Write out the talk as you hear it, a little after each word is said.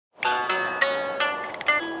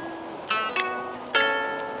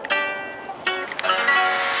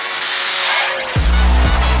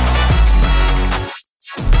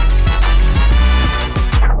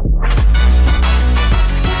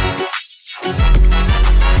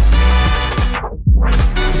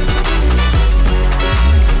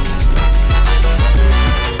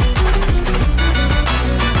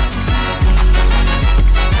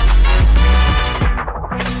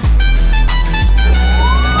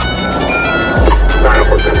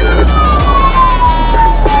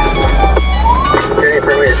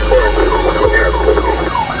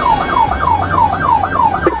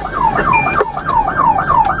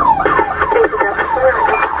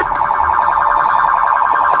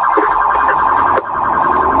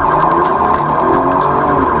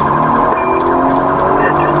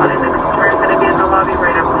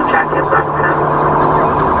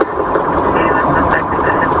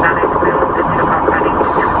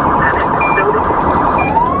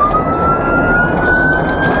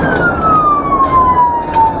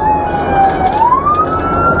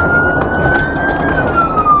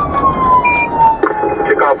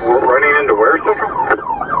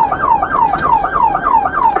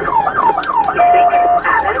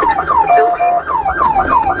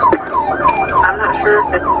I'm not sure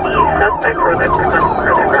if it's the suspect or the person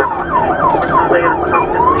further grab. It sounds like it's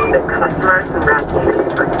possibly the customer who wrapped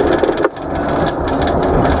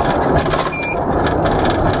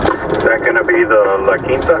Is that going to be the La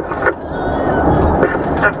Quinta?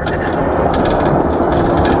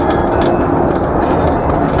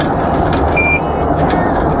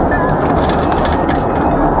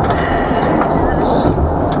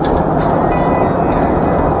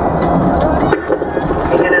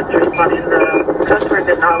 The customer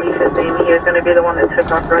did not leave his name. He is going to be the one that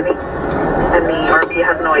took off running, and the RP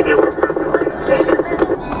has no idea where he's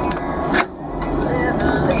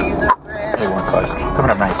Hey, one close.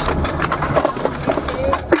 Coming up nice.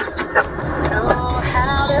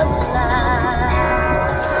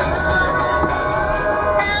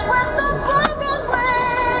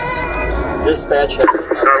 Dispatch. Did you get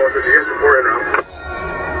the 4 in round?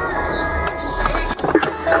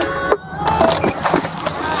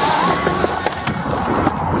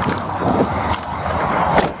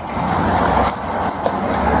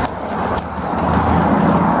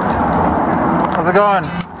 How's it going?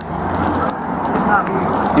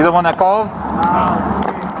 You the one that called? I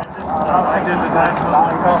did the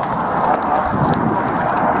 911 call.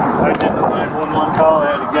 I did the 911 call. I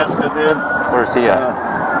had a guest come in. Where's he at?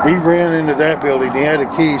 He ran into that building. He had a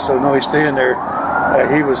key, so no, he's staying there.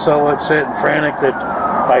 He was so upset and frantic that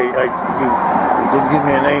he didn't give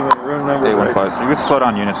me a name and a room number. Hey, one close. You could slow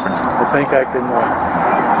down units for now. I think I can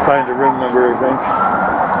find a room number, I think.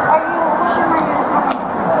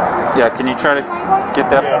 Yeah, can you try to get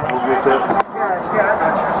that? Yeah, we'll get that.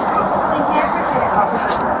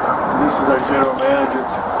 This is our general manager.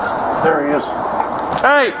 There he is.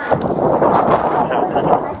 Hey!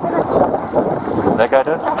 That guy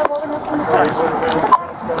does?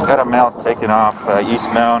 Got a male taking off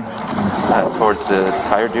eastbound towards the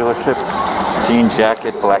tire dealership. Jean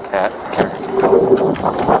jacket, black hat, carrying some pills.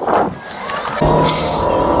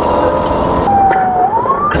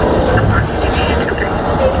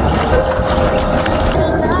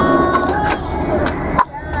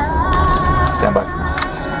 Stand by.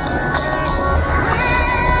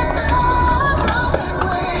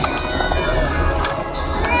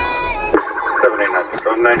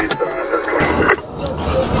 On 97.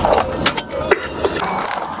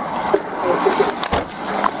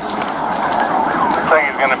 I think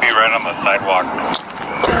he's going to be right on the sidewalk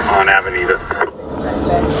on Avenida.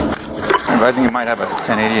 I think he might have a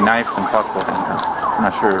 1080 knife and possible handgun. I'm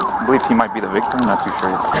not sure. I believe he might be the victim. I'm not too sure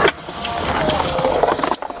yet.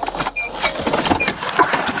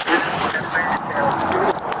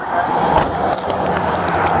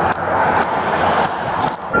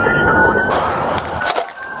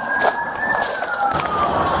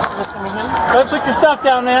 Don't put your stuff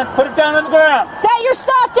down there. Put it down on the ground. Set your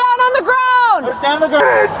stuff down on the ground! Put it down on the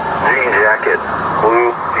ground. Jean jacket,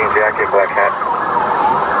 blue jean jacket, black hat.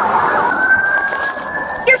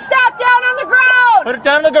 Your stuff down on the ground! Put it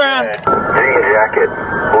down on the ground. Jean jacket,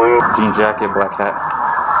 blue. Jean jacket, black hat.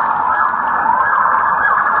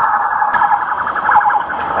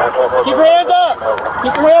 Keep your hands up.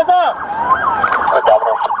 Keep your hands up.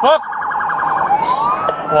 Up.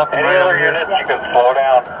 Walking Any right other over here. units, you can slow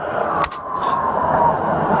down.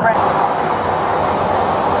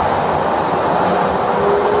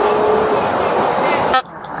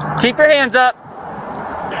 Keep your hands up.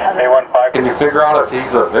 A15. Can you figure out if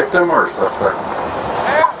he's the victim or suspect?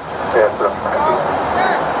 Yes, sir.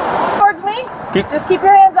 Towards me? Just keep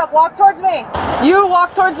your hands up. Walk towards me. You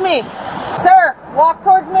walk towards me. Sir, walk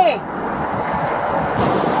towards me.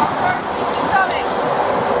 Keep coming.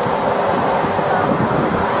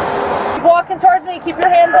 Keep walking towards me. Keep your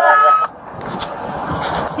hands up.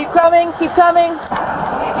 Keep coming. Keep coming.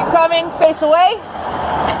 Keep coming. Face away.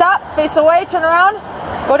 Stop. Face away. Turn around.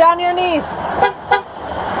 Go down to your knees.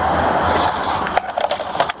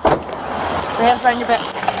 Your hands behind your back.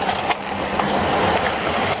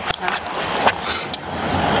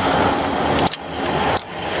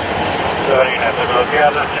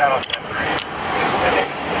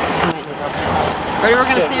 Ready? We're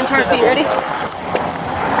gonna stand to our feet. Ready?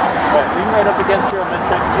 Right up against your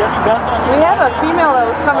midsection. Do you have any guns on you? We have a female that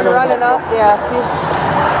was coming running up. Yeah. See. Do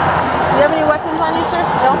you have any weapons on you, sir?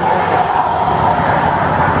 No.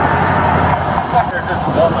 They're just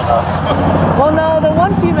filming us. Well, no, the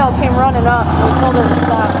one female came running up. We told her to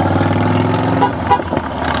stop.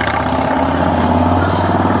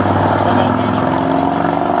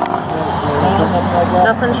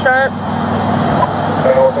 Nothing sharp.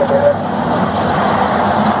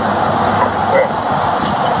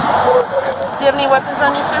 Do you have any weapons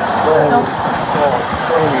on you, sir? No.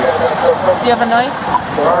 Do you have a knife?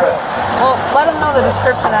 Well, let him know the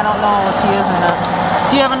description. I don't know if he is or not.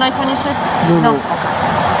 Do you have a knife on you, sir? No. Okay.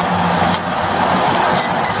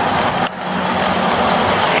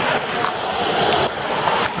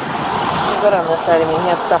 Good on this side of me. He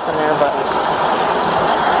has stuff in there, but...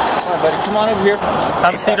 Alright, buddy, come on over here.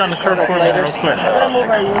 Have a seat on the curb for me real quick.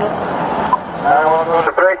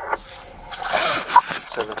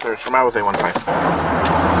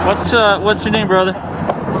 What's your name, brother?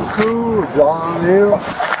 Daniel.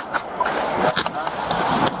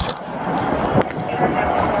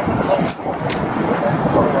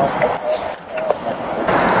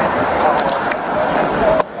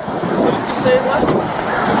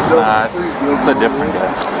 It's a different guy.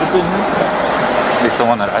 This in here? At least the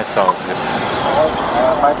one that I saw.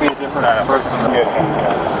 Might be a different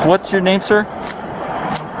person. What's your name, sir?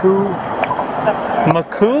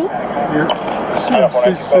 Maku?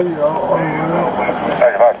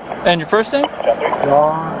 And your first name?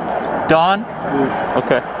 Don?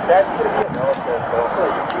 Okay.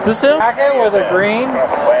 Is this him? Jacket with a green,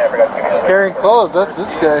 carrying clothes. That's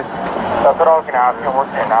this guy. That's what I was going to ask him.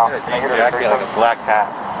 What's it now? Jacket, like a black hat.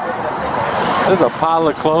 There's a pile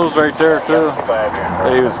of clothes right there too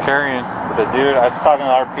that he was carrying. But the dude, I was talking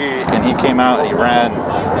to RP, and he came out and he ran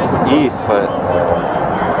east, but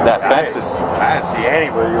that fence is... I didn't see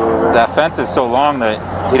anybody over there. That fence is so long that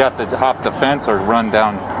he'd have to hop the fence or run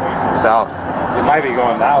down south. He might be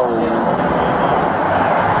going that way.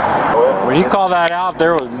 When you call that out,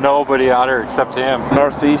 there was nobody out here except him.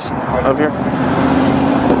 Northeast of here.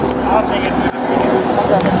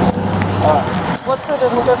 What's the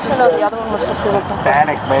description of the other one? What's the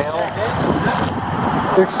Hispanic male.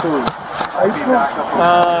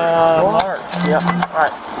 Mark. Yeah.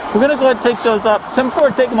 Alright. We're going to go ahead and take those up.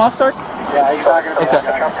 10-4, take them off, sir? Yeah, he's talking about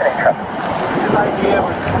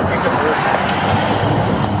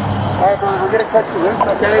Alright, brother, we're gonna cut you loose,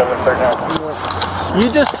 okay? You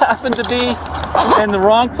just happened to be in the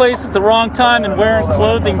wrong place at the wrong time and wearing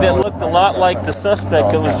clothing that looked a lot like the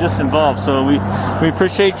suspect that was just involved. So we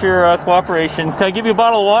appreciate your cooperation. Can I give you a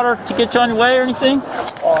bottle of water to get you on your way or anything?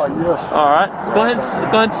 Oh, yes. All right. Go ahead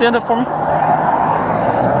and stand up for me.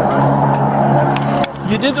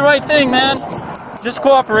 You did the right thing, man. Just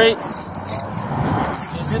cooperate.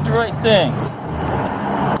 You did the right thing.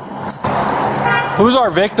 Who's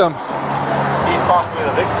our victim? He's possibly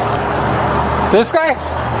the victim. This guy?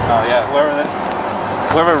 Oh yeah,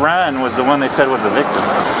 whoever ran was the one they said was the victim.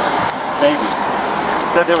 Maybe.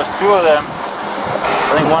 Said there was two of them.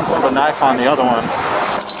 I think one pulled a knife on the other one.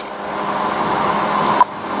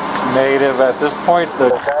 Negative. At this point, the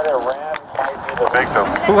guy that ran might be the victim.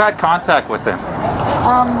 Who had contact with him?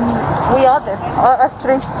 We all did. Us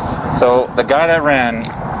three. So the guy that ran,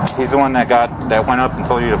 he's the one that went up and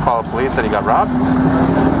told you to call the police that he got robbed?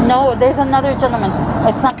 No, there's another gentleman.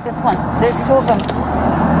 It's not this one. There's two of them.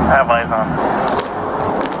 I have eyes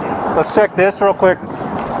on. Let's check this real quick.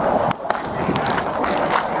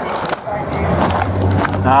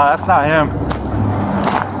 No, that's not him.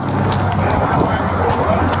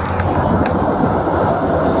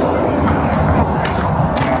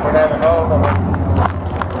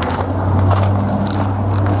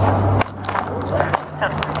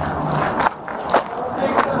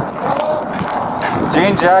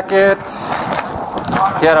 Jean jacket.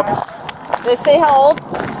 Get up. They say how old? He's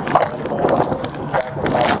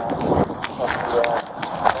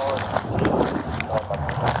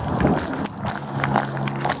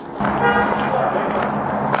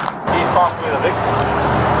possibly the victim.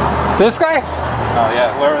 This guy? Oh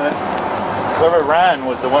yeah, whoever ran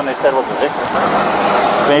was the one they said was the victim.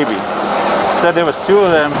 Maybe. Said there was two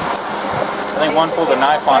of them. I think one pulled a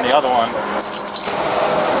knife on the other one.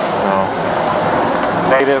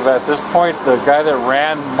 Negative. At this point, the guy that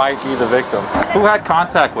ran might be the victim. Who had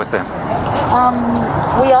contact with him?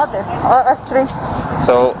 We all did. Us three.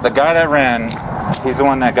 So the guy that ran, he's the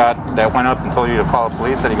one that went up and told you to call the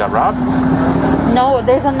police that he got robbed? No,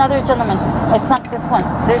 there's another gentleman. It's not this one.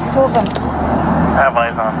 There's two of them. I have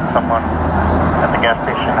eyes on someone at the gas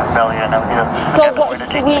station in Melia and Avenida. So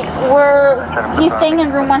he's staying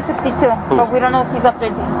in room 162, but we don't know if he's up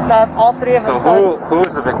there. All three of them. So who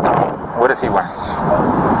is the victim? What is he wearing?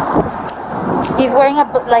 He's wearing a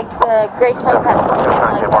gray sweatpants and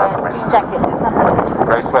like a jean jacket. It's not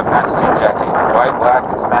Gray sweatpants, jean jacket. White, black,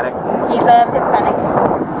 Hispanic? He's a Hispanic.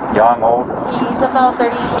 Young, old? He's about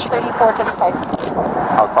 34, 35.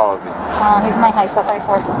 How tall is he? He's my height, so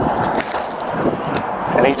 34.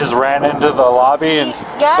 And he just ran into the lobby and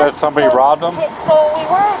said somebody robbed him? So we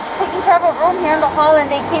were taking care of a room here in the hall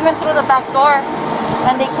and they came in through the back door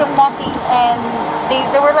and they came walking, and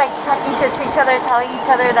they were like talking shit to each other, telling each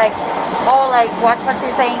other like, oh, like watch what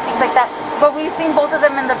you're saying, things like that. But we've seen both of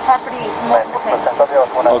them in the property multiple times.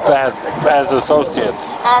 Oh, as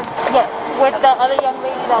associates. Yes, with the other young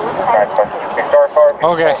lady that was standing.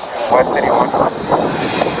 Okay.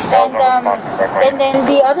 And then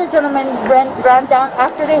the other gentleman ran down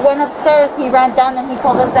after they went upstairs. He ran down and he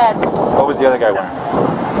told us that. What was the other guy wearing?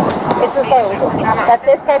 It's this guy. That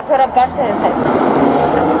this guy put a gun to his head.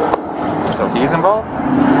 So he's involved?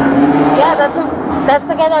 Yeah, that's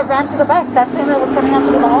the guy that ran to the back. That's him that was coming up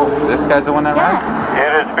to the house. This guy's the one that ran?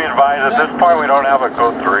 It is be advised, at this point we don't have a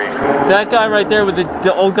code 3. That guy right there with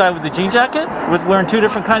the old guy with the jean jacket, with wearing 2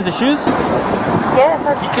 different kinds of shoes? Yes.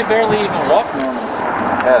 He could barely even walk normally.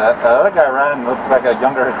 Yeah, that other guy ran looked like a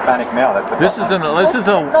younger Hispanic male. This is a.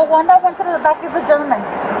 The one that went to the back is a gentleman.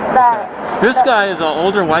 This guy is an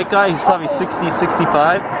older white guy. He's probably 60,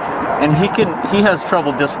 65, and he has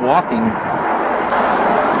trouble just walking.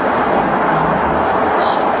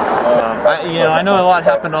 I know a lot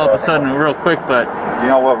happened all of a sudden, real quick, but do you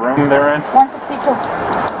know what room they're in? 162.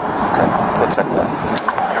 Okay, let's go check that.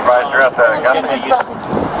 Advised you're at the gun station.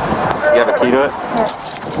 You have a key to it? Yes.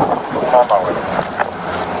 On my way.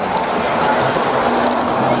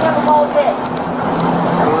 They have a whole bit.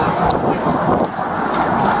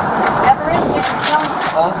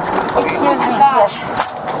 Excuse me, yes.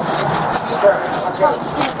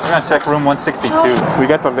 We're gonna check room 162. We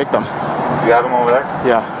got the victim. You have him over there?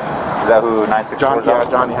 Yeah. Is that who 964 John, is? yeah,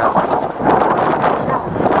 Johnny has it.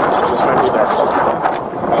 Just gonna do that.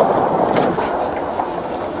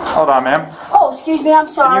 Hold on, ma'am. Oh, excuse me, I'm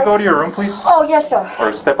Can sorry. you go to your room, please? Oh, yes, sir.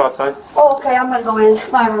 Or step outside? Oh, okay, I'm gonna go in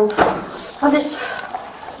my room. I'm just...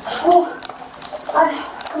 Oh,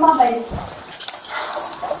 come on, baby.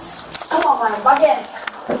 Come on, man, back in.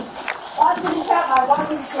 Watch the chat, man, watch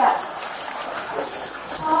the chat.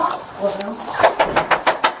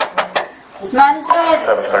 Manfred.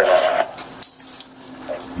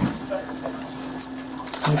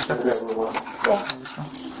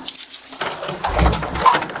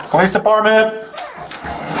 Police Department!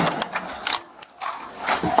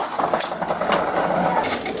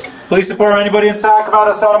 Police Department, anybody inside? Come out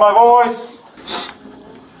of the sound of my voice!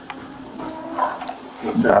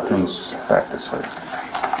 The bathroom's back this way.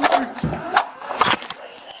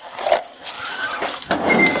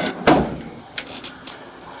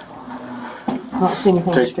 Not see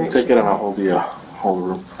anything Take strange. it and I'll hold the whole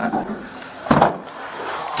room.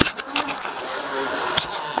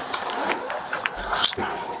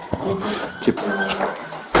 Keep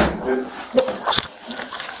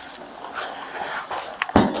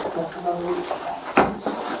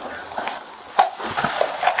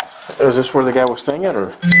Is this where the guy was staying at, or?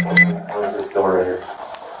 What is this door right here?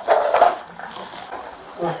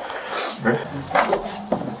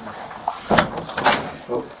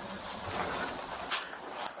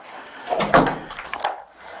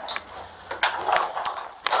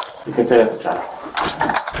 You can take it, John.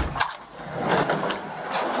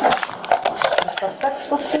 The suspect's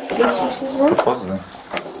supposed to be his room? Supposedly.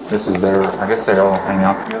 This is their, I guess they all hang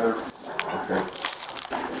out together. Okay.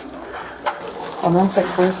 On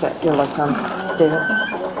 164's got your lights on.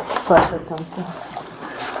 Flashlights on still.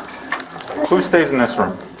 Who stays in this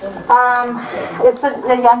room? It's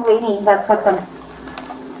a young lady that's with them.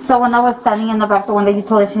 So when I was standing in the back, the one that you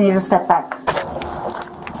told her she needed to step back.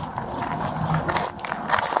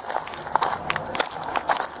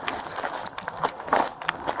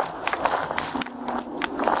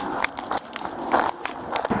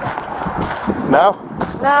 No?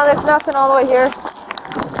 No, there's nothing all the way here.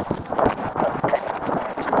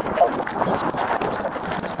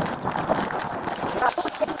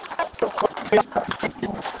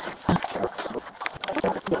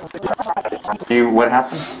 What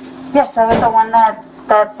happened? Yes, I was the one that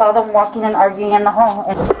saw them walking and arguing in the hall.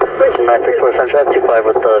 And 964 Central, 25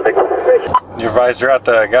 with the victim. You advised you're at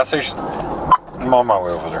the gas station? I'm on my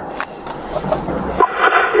way over there.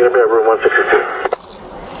 You're gonna be at room 162.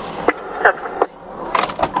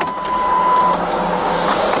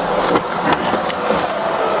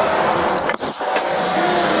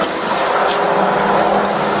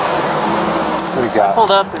 What do you got?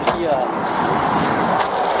 Pulled up and he,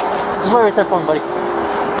 just wait right there for him, buddy.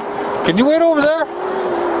 Can you wait over there?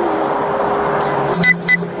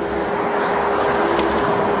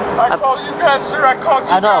 I called you guys, sir. I called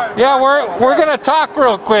you. I know. Yeah, we're gonna talk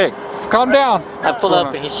real quick. Just calm down. I pulled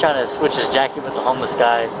up and he's trying to switch his jacket with the homeless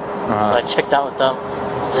guy. So I checked out with them. I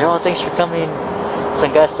was like, oh, thanks for coming.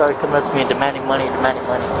 Some guy started coming up to me and demanding money. Like,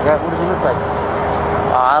 what does he look like?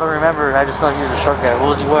 I don't remember. I just know he was a short guy.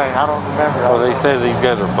 What was he wearing? I don't remember. Oh, they say these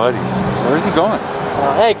guys are buddies. Where's he going? I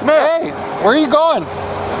Hey, come here. Hey, where are you going?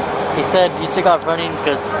 He said you took off running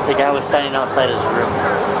because the guy was standing outside his room.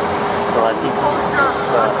 So I think he's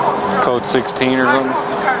just... Code 16 or something?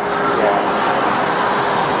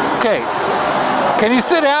 Yeah. Okay. Can you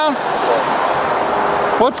sit down?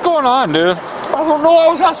 What's going on, dude? I don't know. I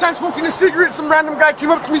was outside smoking a cigarette. Some random guy came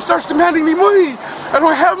up to me, starts demanding me money. I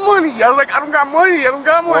don't have money. I was like, I don't got money. I don't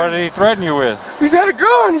got money. What did he threaten you with? He had a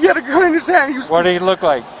gun. He had a gun in his hand. He was What did he look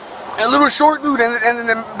like? a little short dude, and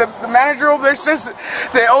the manager over there says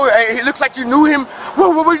that, oh, he looked like you knew him.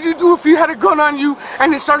 Well, what would you do if he had a gun on you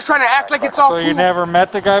and he starts trying to act like it's all So cool? you never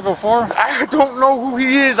met the guy before? I don't know who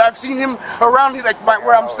he is. I've seen him around here, like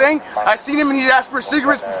where I'm staying. I've seen him and he asked for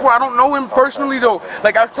cigarettes before. I don't know him personally though.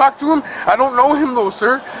 Like I've talked to him. I don't know him though,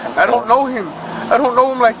 sir. I don't know him. I don't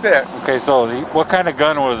know him like that. Okay, so what kind of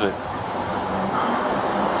gun was it?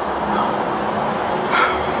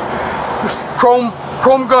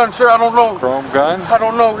 Chrome gun, sir. I don't know. Chrome gun? I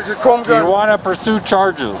don't know. It's a chrome gun. Do you want to pursue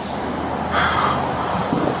charges?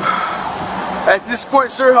 At this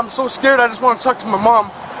point, sir, I'm so scared. I just want to talk to my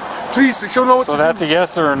mom. Please, so she'll know what to do. So that's a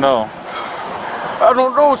yes or a no? I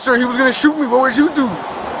don't know, sir. He was gonna shoot me. What would you do?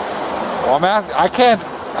 Well, I'm asking, I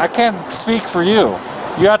can't speak for you.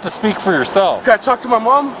 You have to speak for yourself. Can I talk to my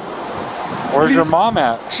mom? Where's your Please. mom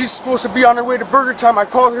at? She's supposed to be on her way to Burger Time. I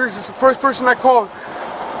called her. It's the first person I called.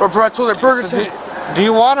 Or bro, I told her Burger So Time. do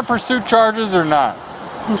you want to pursue charges or not?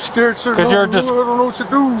 I'm scared, sir. Because No, you're no, just... I don't know what to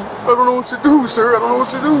do. I don't know what to do, sir. I don't know what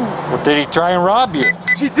to do. Well, did he try and rob you?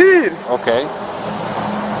 He did. Okay.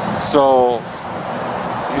 So,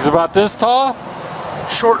 he's about this tall?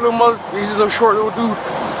 Short little mother. He's a little short little dude.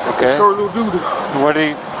 Okay. Short little dude. What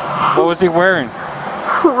was he wearing?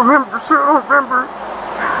 I don't remember, sir. I don't remember.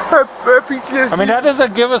 I have PTSD. I mean, that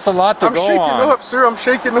doesn't give us a lot to I'm go shaking on. up, sir. I'm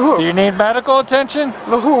shaking up. Do you need medical attention?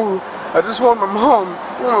 No. I just want my mom.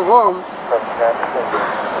 I want my mom.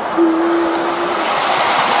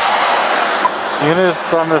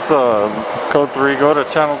 Units on this code 3, go to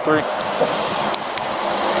channel 3.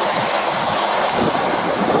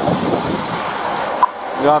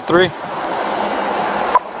 You on 3?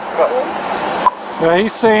 Yeah,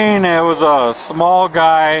 he's saying it was a small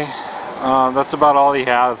guy. That's about all he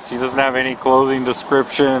has. He doesn't have any clothing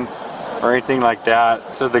description or anything like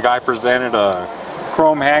that. Said the guy presented a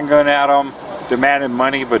chrome handgun at him, demanded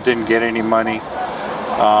money but didn't get any money.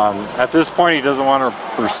 At this point he doesn't want to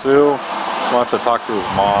pursue. He wants to talk to his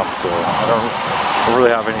mom, so I don't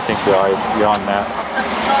really have anything beyond that.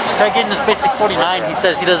 Try getting this basic 49. He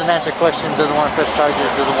says he doesn't answer questions, doesn't want to press charges,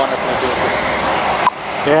 doesn't want nothing to do with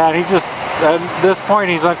it. Yeah, and he just, at this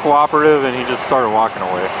point he's uncooperative and he just started walking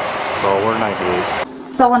away. So we're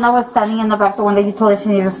 98. So when I was standing in the back, the one that you told us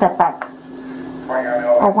you need to step back,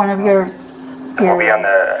 or one of your We'll be on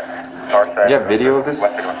the north side. You have video of this?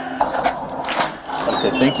 Okay,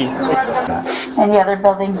 thank you. in the other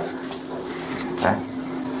building. Okay.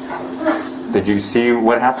 Did you see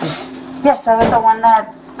what happened? Yes, I was the one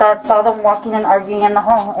that saw them walking and arguing in the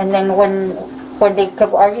hall. And then when they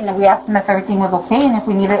kept arguing, we asked them if everything was okay and if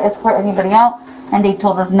we needed to escort anybody out, and they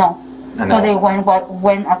told us no. And so then, they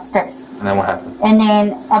went upstairs. And then what happened? And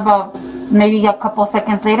then about maybe a couple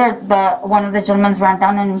seconds later, one of the gentlemen ran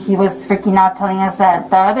down and he was freaking out, telling us that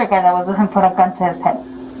the other guy that was with him put a gun to his head.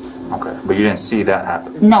 Okay, but you didn't see that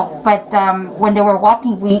happen? No, but when they were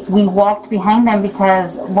walking, we walked behind them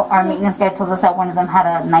because our maintenance guy told us that one of them had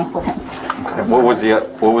a knife with him. Okay. What was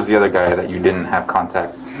the other guy that you didn't have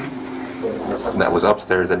contact, that was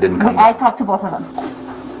upstairs, that didn't come I down? talked to both of them.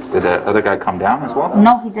 Did the other guy come down as well?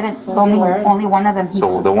 No, he didn't. Only one of them.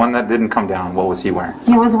 So the one that didn't come down, what was he wearing?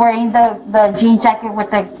 He was wearing the jean jacket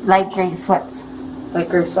with the light gray sweats. Light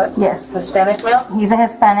gray sweats? Yes. Hispanic male? He's a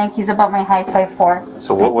Hispanic. He's about my height, 5'4".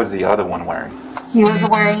 So what was the other one wearing? He was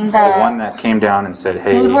wearing The one that came down and said,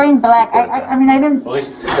 hey... He was wearing black. I mean, I didn't... At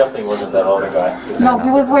least it definitely wasn't that other guy. No, he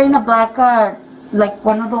was wearing a black, like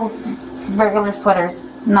one of those regular sweaters.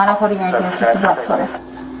 Not a hoodie or anything, it's just a black sweater.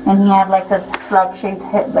 And he had like a black shaved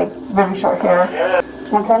head, like really short hair.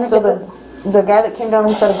 So the guy that came down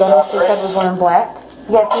and said a gun was to his head was wearing black?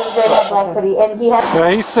 Yes, he was wearing a black hoodie. And he had... Yeah,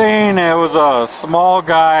 he's saying it was a small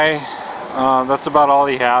guy. That's about all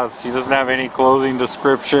he has. He doesn't have any clothing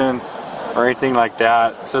description or anything like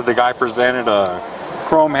that. Said the guy presented a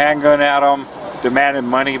chrome handgun at him, demanded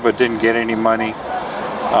money but didn't get any money.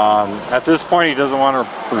 At this point he doesn't want to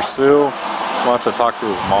pursue. He wants to talk to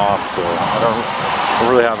his mom, so I don't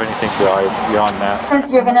really have anything beyond that.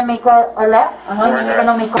 Since you're gonna make a left, and then you're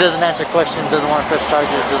gonna make a... Doesn't answer questions, doesn't want to press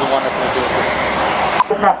charges, doesn't want nothing to do with it.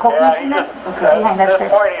 That Coke machine is behind that, sir. At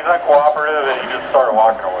this point, he's uncooperative and he just started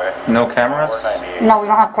walking away. No cameras? No, we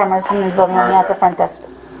don't have cameras in this building, only at the front desk.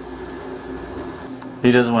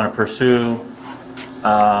 He doesn't want to pursue.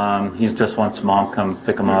 He just wants mom to come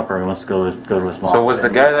pick him up, or he wants to go to his mom. So was the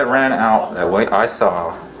guy that ran out that way I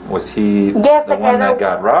saw, was he Yes, the one that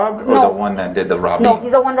got robbed, or No. the one that did the robbing? No,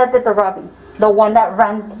 he's the one that did the robbing. The one that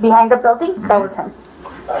ran behind the building, that was him.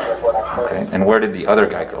 Okay, and where did the other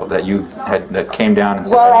guy go that you had, that came down and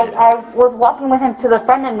said? Well, I was walking with him to the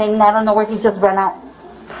front, and then I don't know where he just ran out.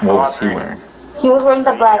 What was he wearing? He was wearing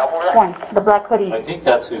the black one, the black hoodie. I think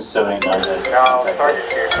that's who's 79.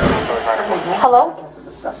 Hello?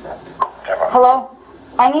 Hello?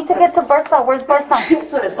 I need to get to Bertha. Where's Bertha?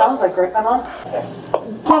 That's what it sounds like, right, Mama?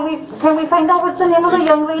 Can we find out what's the name of the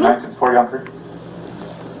young lady? 964 Yonkers.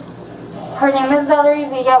 Her name is Valerie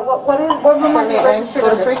Villa. What room are you registered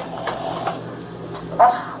under?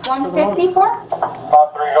 154?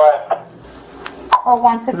 Or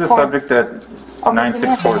 164? Who's the subject that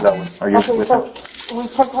 964 that was? Are you with him? We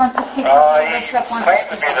checked 164. He claims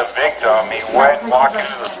to be the victim. He went walking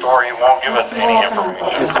into the store. He won't give us any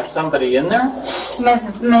information. Is there somebody in there? Miss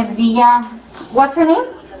Villa. What's her name?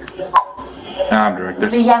 I'm direct.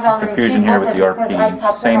 There's some confusion here with the RP.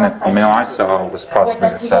 He's saying that the male I saw was possibly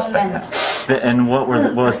the suspect now. And what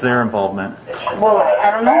was their involvement? Well, I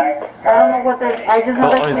don't know. I don't know what the. I just know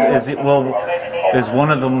that. Is one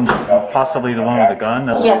of them possibly the one with the gun?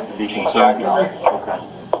 That's Yes. to be concerned about. Okay.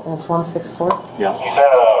 That's 164? Yeah. He said a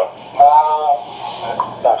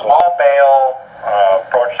small male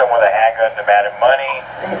approached him with a handgun, demanded money.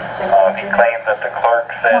 He claimed that the clerk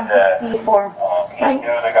said that he knew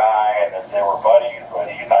the guy and that they were buddies, but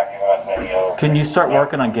he's not giving us any other. Can you start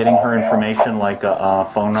working on getting her information, like a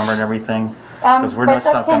phone number and everything? Because we're just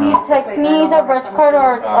not Can you gonna. text me the birth card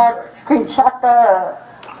or screenshot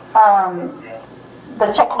the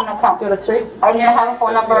checking account? Go to 3? I need to have a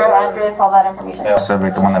phone number, address, all that information. The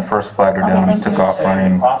subject, the one that first flagged her down, took off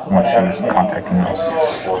running when she was contacting us.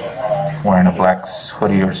 Wearing a black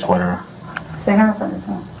hoodie or sweater. They're gonna send it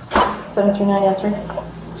to me. 73993?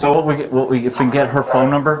 So if we get her phone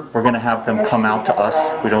number, we're gonna have them come out to us.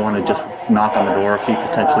 We don't want to just knock on the door if he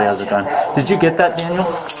potentially has a gun. Did you get that, Daniel?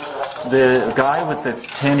 The guy with the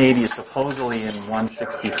 1080 is supposedly in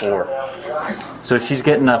 164. So she's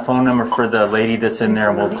getting a phone number for the lady that's in there,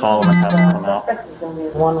 and we'll call them and have them come out.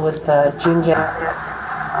 One with June Jack.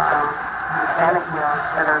 Hispanic male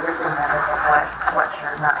that are listed as a black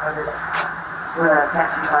sweatshirt, not hooded, with a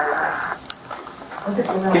matching body light.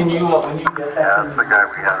 Can you, when you get that? That's the guy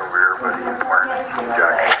we had over here, but he's wearing a jean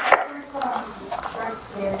jacket.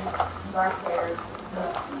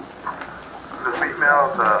 The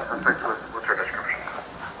female suspect, what's her description?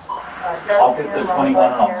 I'll get the 21 and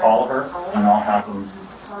I'll call her, and I'll have them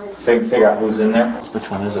figure out who's in there. Which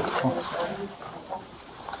one is it?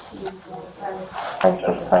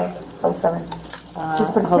 56557. She's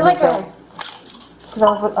pretty. She's like her. Because I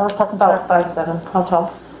was talking About about 5'7". How tall?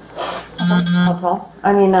 How tall?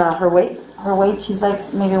 I mean, her weight? her weight. She's like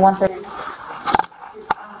maybe 130.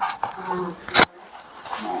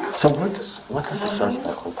 So what does the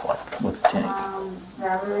suspect look like with the tank?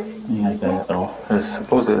 Yeah, at all. It's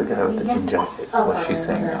supposedly the guy with the jean jacket, is what she's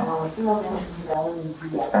saying now.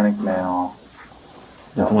 Hispanic male.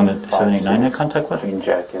 That's the one that 789 had contact with? Jean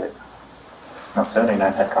jacket. No,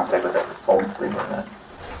 79 had contact with that phone 3 minutes.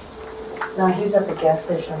 No, he's at the gas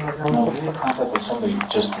station. No, he had contact with somebody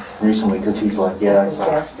just recently because he's like, yeah, I saw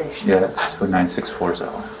gas station. Yeah, that's what 964 is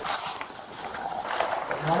that one.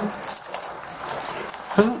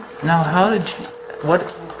 Now, how did you,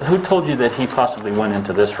 who told you that he possibly went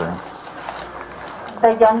into this room?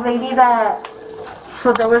 The young lady that,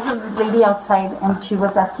 so there was a lady outside and she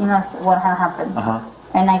was asking us what had happened. Uh-huh.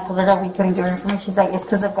 And I told her that we couldn't give her information. She's like, it's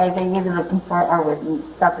because the guys that you guys are looking for are with me.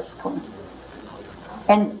 That's what she told me.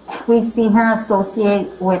 And we've seen her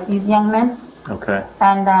associate with these young men. Okay.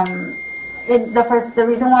 And the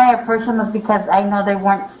reason why I approached them was because I know they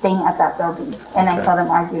weren't staying at that building. And I saw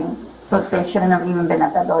them arguing. So they shouldn't have even been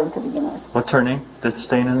at that building to begin with. What's her name that's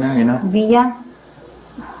staying in there, you know? Villa.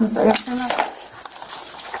 I'm sorry, I'm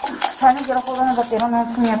trying to get a hold of them, but they don't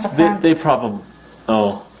answer me at the front. They probably,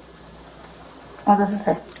 Oh, this is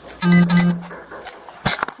her.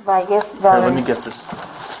 But I guess Here, let me get this.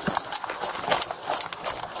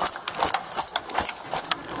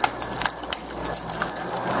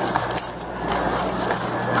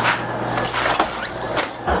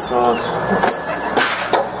 So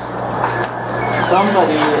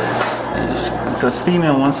somebody, this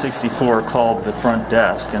female 164 called the front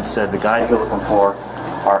desk and said the guys they're looking for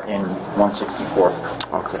are in 164.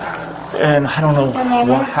 Okay. And I don't know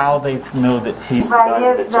how they know that he's the guy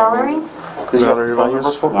Valerie. Valerie? Valerie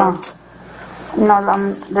Reyes? Yeah. No,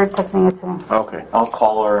 they're texting it to me. Okay. I'll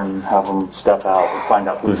call her and have them step out and find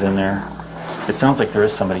out who's in there. It sounds like there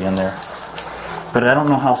is somebody in there. But I don't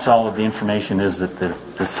know how solid the information is that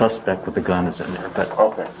the suspect with the gun is in there, but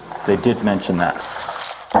okay. They did mention that.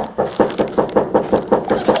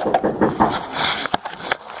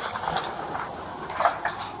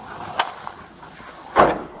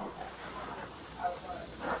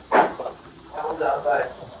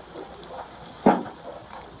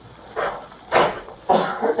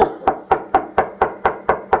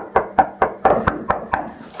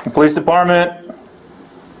 Police Department.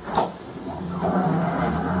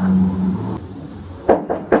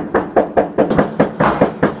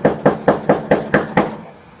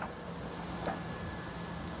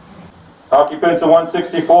 Occupants of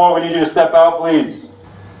 164, we need you to step out, please.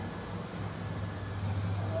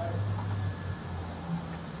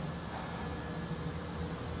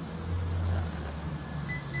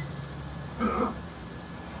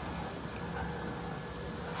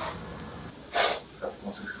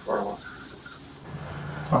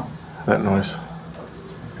 That noise.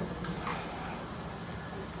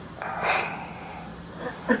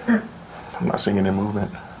 I'm not seeing any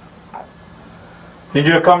movement. Need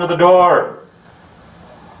you to come to the door.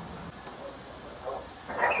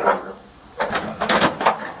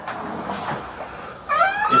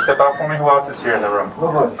 You step out for me. Who else is here in the room?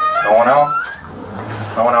 Nobody. No one else?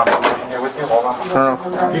 No one else is in here with you? Hold on. No.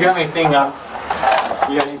 You got anything,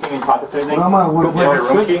 you got anything in pockets or anything? Well, I'm on Go get your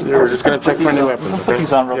room key. We're just going to check for any weapons. Put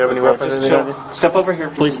these on real You have any quick. weapons? Just chill. Step over here,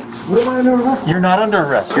 please. What am I under arrest? You're not under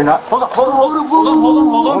arrest. You're not. Hold on.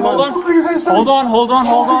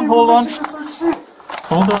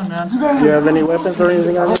 Hold on, man. Do you have any weapons or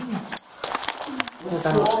anything on you?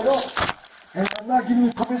 And I'm not giving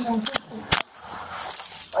you permission.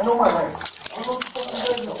 I know my rights.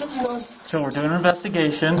 So we're doing an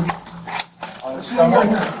investigation. Someone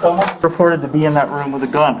reported to be in that room with a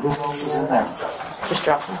gun. Who else is in there? Just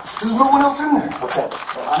drop him. There's no one else in there. Okay.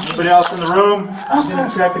 Anybody else in the room? I'm going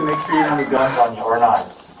to check and make sure you have any guns on you or not.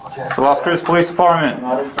 Okay. So Las Cruces Police Department.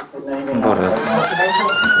 Not interested in anything.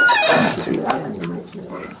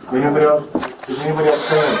 Anybody else? Is anybody else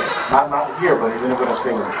staying? Not here, but is anybody else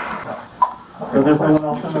staying? So there's no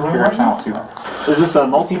one else in the room right now? Is this a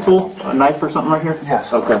multi-tool? A knife or something right here?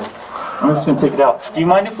 Yes. Okay. I'm just going to take it out. Do you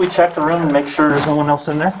mind if we check the room and make sure there's no one else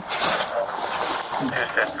in there?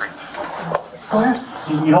 Go ahead.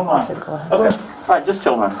 You don't mind? Okay. All right, just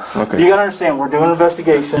chill, man. Okay. You got to understand, we're doing an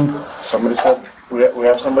investigation. Somebody said, we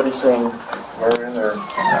have somebody saying, we're in there.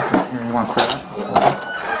 Here, you want to clear that?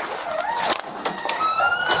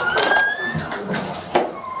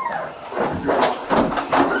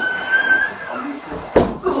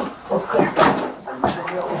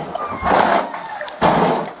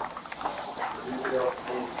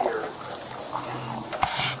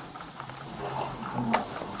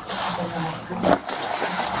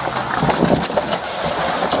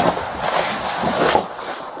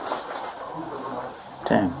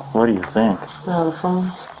 Dang, what do you think? Oh, the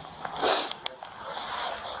phones.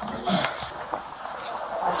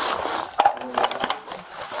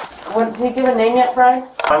 What, did he give a name yet, Brian?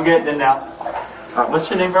 I'm getting it now. What's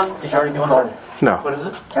your name, brother? Did you already do one? No. What is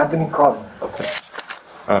it? Anthony Crawley. Okay.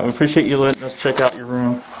 We appreciate you letting us check out your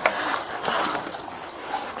room.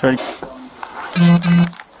 Try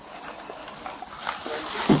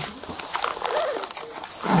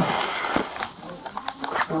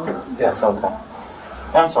Yes, okay.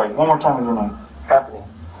 I'm sorry, one more time with your name. Anthony.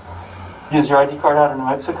 Is your ID card out of New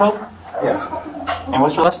Mexico? Yes. And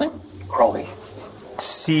what's your last name? Crawley.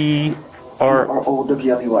 C-R...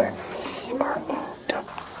 C-R-O-W-L-E-Y.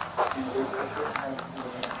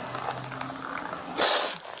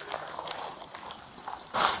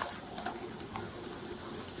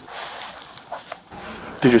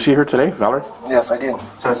 Did you see her today, Valerie? Yes, I did.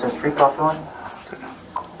 So it says free coffee line?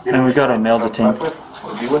 And we got a male detained. Or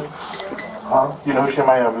be with? You know who she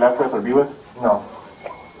might have left with or be with? No.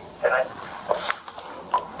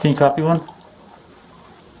 Can you copy one?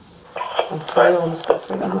 I'm following stuff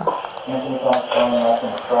right now.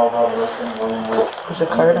 There's a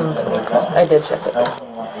card on the card. I did check it.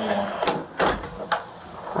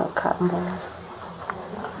 Oh, cotton balls.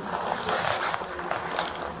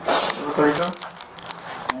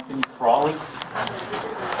 Anthony Crawley.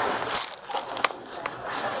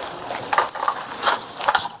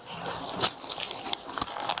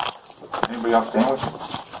 Anybody else staying with you?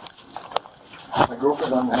 My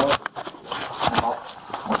girlfriend on the house.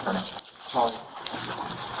 What's her name?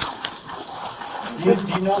 Do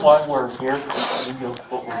you know why we're here?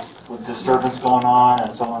 With disturbance going on,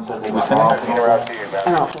 and someone said they were I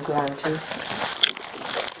don't think we wanted to.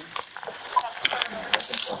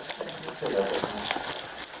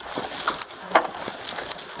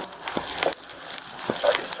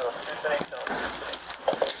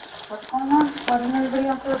 What's going on? Why didn't everybody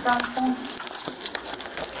else do it down the phone?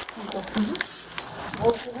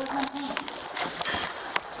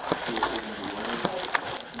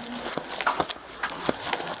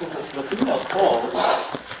 The female called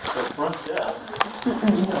the front desk.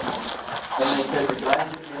 And they said the guy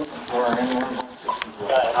that you're looking for and anyone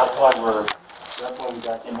that's why we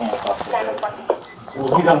got in handcuffs today.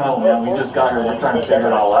 Well, we don't know, man. We just got here. We're trying to figure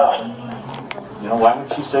it all out. You know, why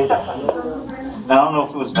would she say that? I don't know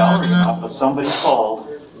if it was Valerie or not, but somebody called.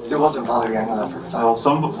 It wasn't Valerie, I know that for a fact. Well,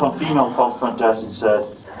 some female called front desk and said,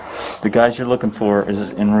 the guys you're looking for is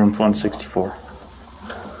in room 164.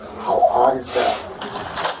 How odd is that?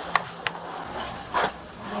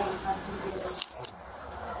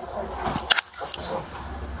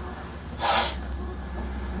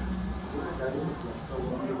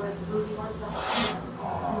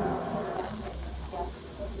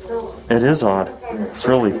 It is odd. It's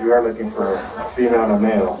really. You are looking for a female and a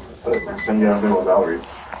male, but then you have with Valerie.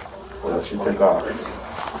 She took off. So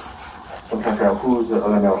I'm trying to figure out who's the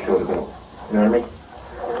other male she would have been. You know what I mean?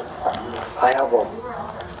 I have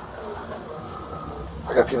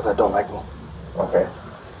I got people that don't like me. Okay.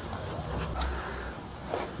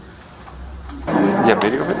 Yeah,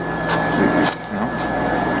 video of it? No?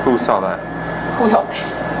 Who saw that? We all did.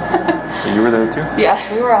 You were there too? Yeah,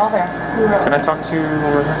 we were all there. Can I talk to you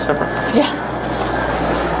over here separate? Yeah.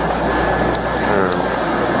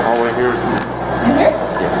 Hallway here or something? In here?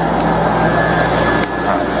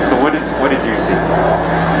 So what did you see?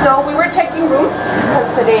 So we were checking rooms,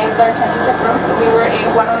 because today is our time to check rooms. So we were in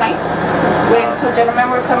 109. When two gentlemen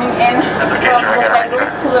were coming in from the side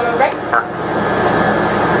doors to the right.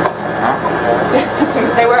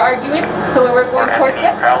 They were arguing, so we were going towards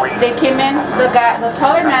them. They came in, the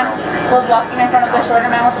taller man was walking in front of the shorter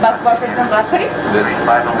man with the basketball shorts and black hoodie. This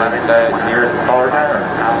nearest taller man?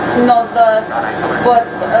 No, the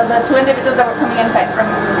two individuals that were coming inside from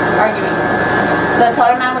arguing. The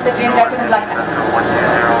taller man with the green jacket and black pants.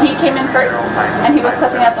 He came in first, and he was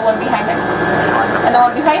cussing at the one behind him. And the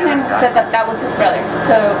one behind him said that that was his brother.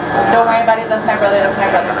 So, don't worry about it, that's my brother, that's my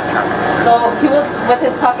brother. So, he was with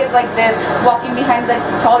his pockets like this, walking behind the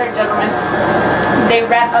taller gentleman. They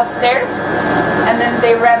ran upstairs, and then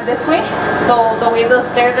they ran this way. So, the way the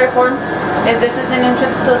stairs are formed is this is an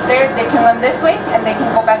entrance to the stairs. They can run this way, and they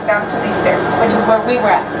can go back down to these stairs, which is where we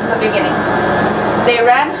were at in the beginning. They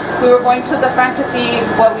ran. We were going to the front to see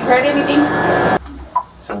what we heard anything.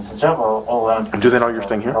 Do they know you're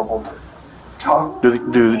staying here? Do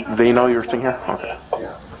they know you're staying here? Okay.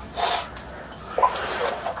 Yeah.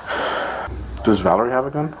 Does Valerie have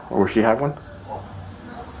a gun? Or will she have one?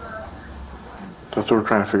 That's what we're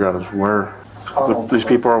trying to figure out, is where these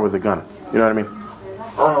people are with a gun. You know what I mean?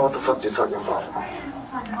 I don't know what the fuck you're talking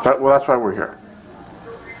about. Well, that's why we're here.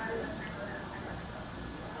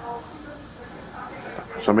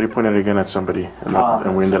 Somebody pointed a gun at somebody,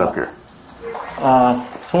 and we ended up here.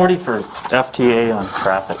 40 for FTA on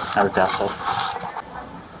traffic, Newcastle.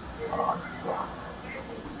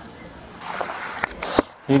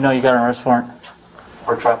 You know you got an arrest warrant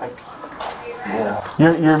for traffic? Yeah.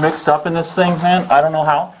 You're mixed up in this thing, man. I don't know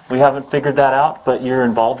how. We haven't figured that out, but you're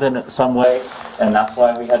involved in it some way, and that's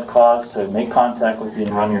why we had cause to make contact with you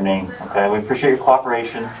and run your name. Okay, we appreciate your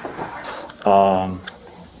cooperation.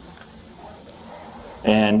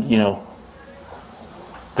 And you know,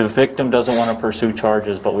 the victim doesn't want to pursue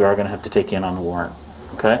charges, but we are going to have to take you in on the warrant.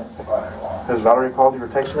 Okay? Has Valerie called you or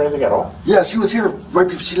texted or anything at all? Yeah, she was here.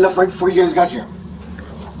 She left right before you guys got here.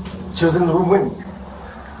 She was in the room with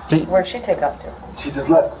me. Where'd she take off to? She just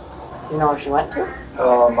left. Do you know where she went to? I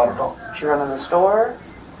don't know. She run in the store?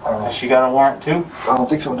 I don't know. She got a warrant too? I don't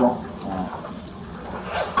think so, no.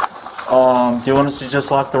 Do you want us to just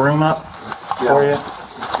lock the room up for you?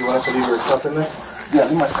 You want us to leave your stuff in there? Yeah,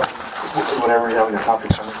 leave my stuff. Whatever you have in your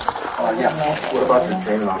pocket. Yeah. What about your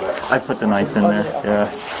chain and all that? I put the knife in there, yeah.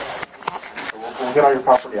 We'll get all your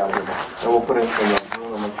property out of here, and we'll put it in the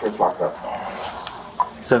room and make sure it's locked up.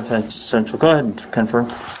 7th Central. Go ahead and confirm.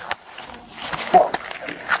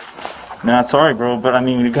 Nah, sorry, bro, but I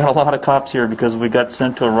mean, we've got a lot of cops here because we got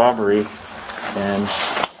sent to a robbery, and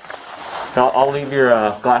I'll leave your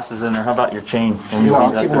glasses in there. How about your chain?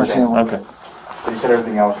 I'll keep my chain on. Okay. So you said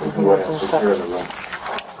everything else, we can go ahead and secure the room.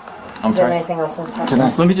 I'm sorry. Anything else in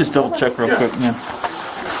the Let me just double check real quick, man.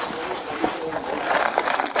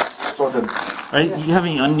 You have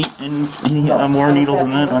any more needles than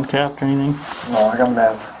that, uncapped or anything? No, I got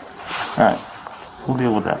mad. Alright, we'll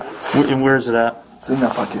deal with that. And where is it at? It's in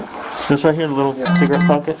that pocket. This right here, the little cigarette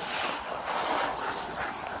pocket?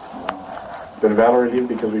 Did Valerie leave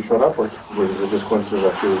because we showed up, or was it just coincidence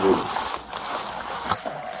that she was leaving?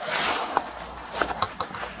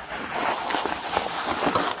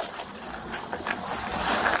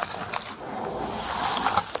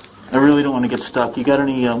 really don't want to get stuck. You got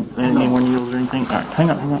any more needles or anything? All right, hang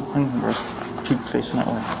on, bro. Keep facing that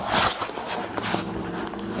way.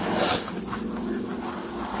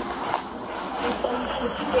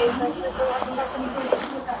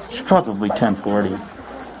 It's probably 1040.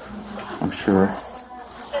 I'm sure.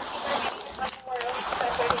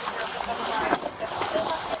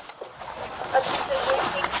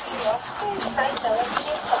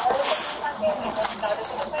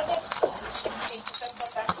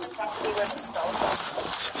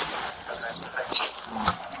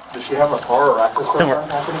 Does she have a car or access to her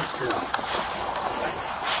happening?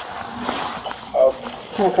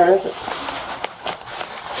 What car is it?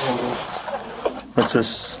 What's this?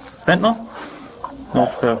 Fentanyl? No,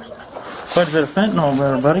 quite a bit of fentanyl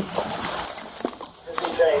there, buddy.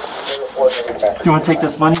 Do you want to take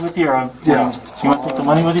this money with you, or Yeah. You want to take the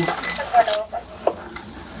money with you?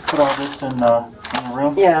 Put all this in the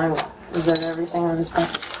room. Yeah. Is that everything on this one?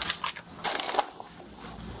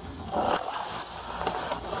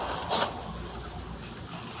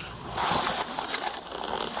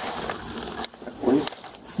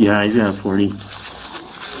 Yeah, he's got a 40.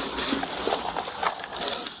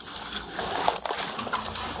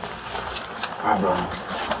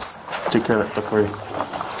 Take care of that stuff for you.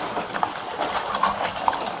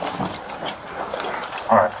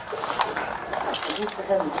 Alright.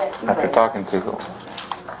 After talking to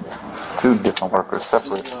two different workers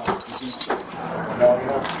separate,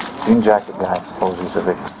 jean jacket guy supposes the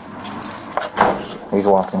victim. He's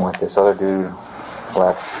walking with this other dude,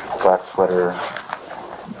 black sweater,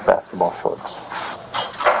 basketball shorts.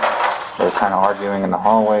 They're kind of arguing in the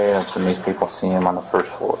hallway. That's when these people see him on the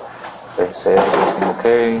first floor. They say, everything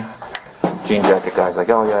okay? Jean jacket guy's like,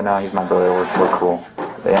 oh yeah, no, he's my brother, we're cool.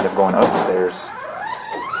 They end up going upstairs.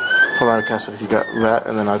 Hold on, Cassidy, you got that,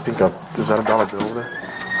 and then I think is that a dollar bill over there?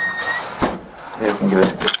 Yeah, we can give it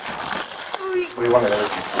to you. What do you want it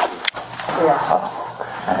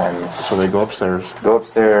And so they go upstairs. Go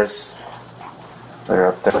upstairs. They're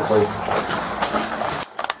up there.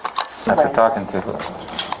 After talking to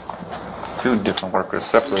two different workers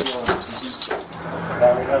separate,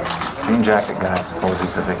 jean jacket guy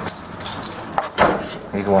supposes the victim.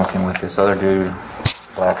 He's walking with this other dude,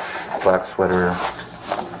 black sweater,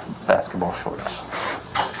 basketball shorts.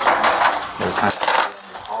 They're kind of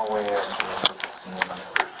in the hallway.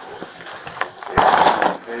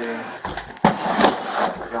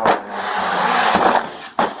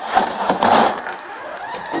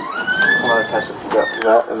 Hold on, Cassidy, you got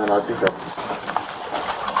that, and then I think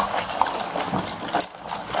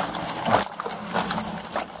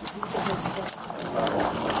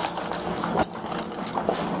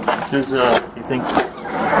Does you think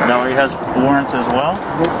Valerie has warrants as well?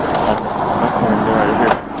 Okay. Right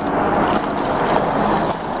here.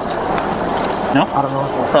 No? I don't know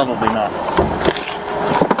if probably not.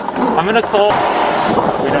 I'm gonna call.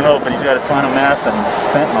 We don't know, but he's got a ton of meth and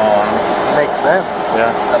fentanyl on him. Makes sense. Yeah.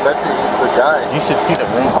 I bet you he's the guy. You should see the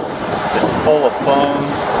room. It's full of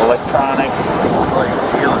phones, electronics,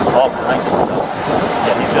 all kinds of stuff.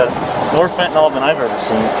 Yeah, he's got more fentanyl than I've ever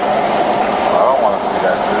seen. I don't want to see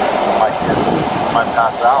that, dude. I might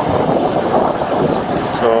pass out.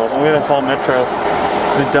 So I'm gonna call Metro.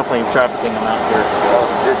 There's definitely trafficking them out here. Oh,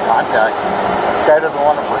 it's good contact. This guy doesn't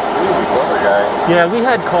want to pursue this other guy. Yeah, we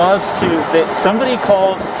had cause to. Somebody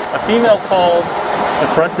called. A female called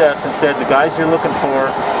the front desk and said the guys you're looking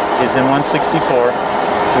for is in 164.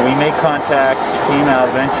 So we made contact. He came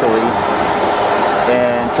out eventually,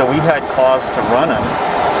 and so we had cause to run him.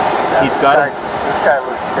 Yeah, He's got. This guy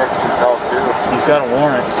looks sketchy as hell too. He's got a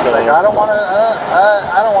warrant. So like, I don't want to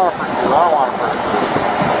pursue.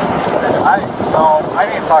 I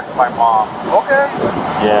need to talk to my mom. Okay.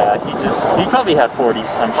 Yeah, he probably had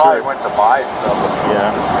 40s. I'm sure. Probably went to buy stuff.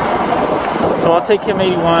 Yeah. So I'll take him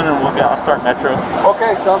 81 and I'll start Metro.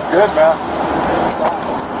 Okay, sounds good, man.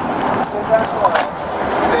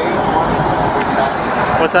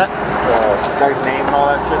 What's that? Guy's name and all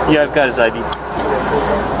that shit? Yeah, I've got his ID.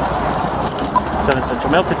 7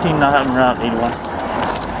 Central. Mail 15, not having around 81.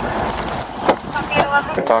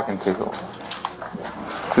 They're talking to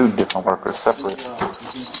two different workers separate.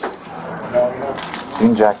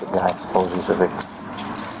 Jean jacket guy supposes the victim.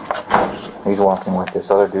 He's walking with this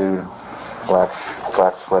other dude, black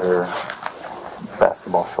sweater,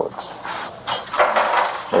 basketball shorts.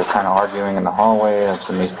 They're kind of arguing in the hallway. That's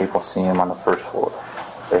when these people see him on the first floor.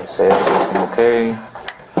 They say, everything okay?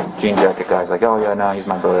 Jean jacket guy's like, oh yeah, no, he's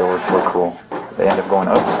my brother, we're cool. They end up going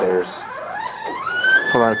upstairs.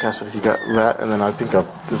 Hold on, Cassidy, you got that, and then I think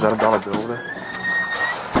is that a dollar bill over there?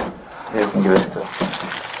 Yeah, we can give it to.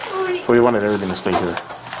 We wanted everything to stay here.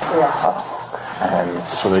 And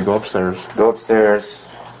so they go upstairs.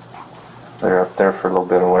 They're up there for a little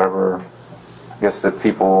bit or whatever. I guess the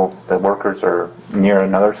workers are near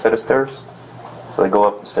another set of stairs. So they go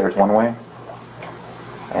up the stairs one way.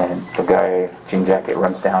 And the guy, jean jacket,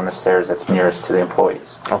 runs down the stairs that's nearest to the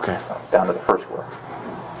employees. Okay. Down to the first floor.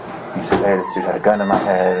 He says, hey, this dude had a gun in my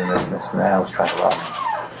head and this and this and that. I was trying to rob him.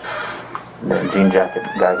 And the jean jacket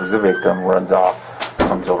guy who's the victim runs off,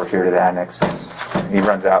 comes over here to the annex. He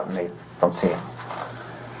runs out and they don't see him.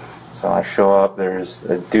 So I show up, there's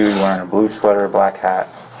a dude wearing a blue sweater, black hat,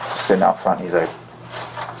 sitting out front. He's like,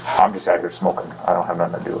 I'm just out here smoking. I don't have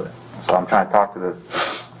nothing to do with it. So I'm trying to talk to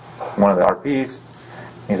one of the RPs.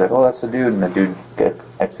 He's like, oh, that's the dude. And the dude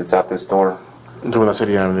exits out this door. The one that said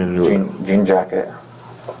he had anything to do with it? Jean jacket.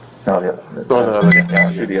 No, the other guy. Yeah, I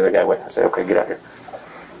shoot the other guy away. I say, okay, get out here.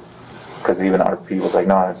 Because even RP was like,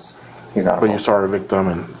 no, he's not. But you saw the victim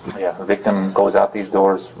and... Yeah, the victim goes out these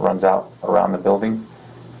doors, runs out around the building,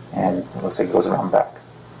 and it looks like he goes around back.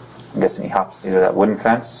 I'm guessing he hops either that wooden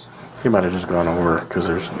fence. He might have just gone over, because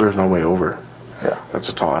there's no way over. Yeah. That's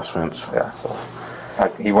a tall-ass fence. Yeah, so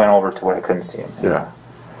he went over to where I couldn't see him. Yeah.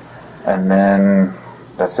 And then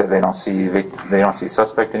that's it. They don't see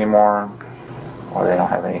suspect anymore, or they don't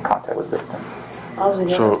have any contact with victim.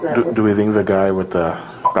 So do we think the guy with the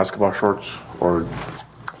basketball shorts, or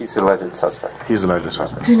he's the alleged suspect? He's the alleged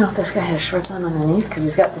suspect. Do you know if this guy has shorts on underneath? Because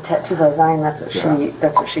he's got the tattoo by Zion. That's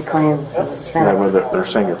what she claims. Yeah, well, they're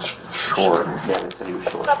saying it's short. Yeah, they said he was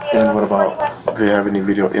short. And what about? Do they have any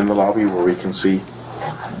video in the lobby where we can see?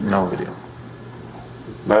 No video.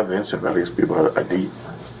 Not of the incident, at least people have ID.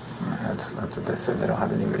 That's what they said. They don't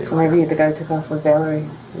have any video. So maybe the guy took off with Valerie,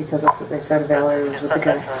 because that's what they said. Valerie was with the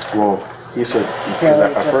guy. Well, he said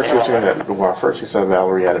at first he was saying that. Well, at first he said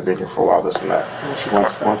Valerie hadn't been here for a while. This and that.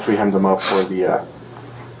 Once we hemmed him up for the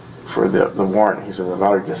warrant, he said that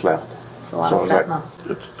Valerie just left. It's a lot of fentanyl.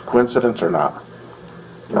 It's coincidence or not?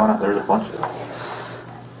 No, there's a bunch of them.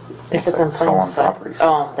 If it's in plain sight.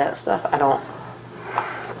 Oh, that stuff. I don't.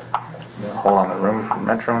 Hold on the room from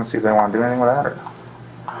Metro and see if they want to do anything with that. Or...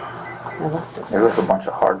 There's like a bunch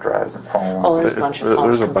of hard drives and phones. Oh, there's a bunch of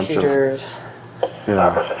phones, computers.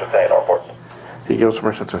 Yeah. He gives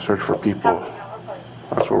permission to search for people.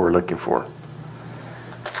 That's what we're looking for.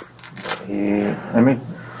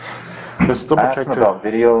 Let's double check him about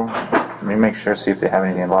video. Let me make sure, see if they have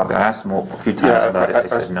anything about it. I asked them a few times about it. They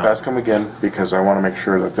said no. Ask them again, because I want to make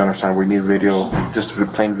sure that they understand we need video, just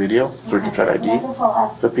plain video, so we can try to ID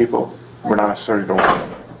the people. We're not necessarily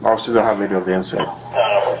obviously they don't have video of the incident.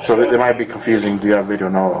 So they might be confusing, do you have video?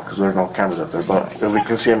 No, because there's no cameras up there. But if we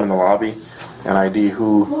can see them in the lobby and ID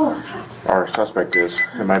who our suspect is,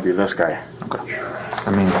 it might be this guy. Okay.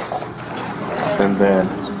 And then...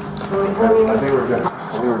 I think we're good.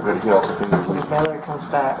 Here. Valerie comes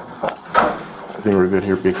back. I think we're good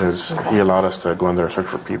here because he allowed us to go in there and search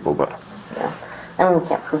for people, but... Yeah. I mean, we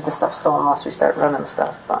can't prove the stuff's stolen unless we start running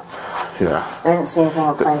stuff, but... Yeah. I didn't see anything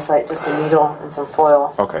in plain sight, just a needle and some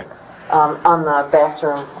foil. Okay. On the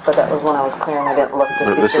bathroom, but that was when I was clearing. I didn't look to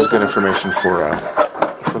see. This is good information for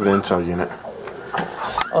the intel unit.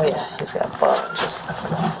 Oh yeah, he's got a bunch of stuff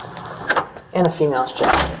in there. And a female's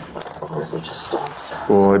jacket. This is just stolen stuff.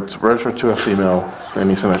 Well, it's registered to a female, and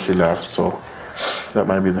he said that she left, so that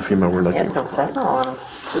might be the female we're looking for. Some fentanyl on him.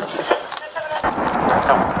 Jesus.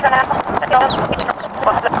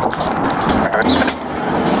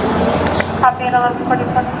 Copy at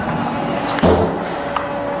 11:47.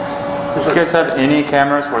 Do you guys have any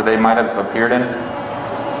cameras where they might have appeared in?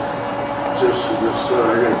 Just this,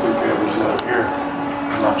 I got two cameras out here.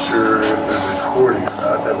 I'm not sure if they're recording or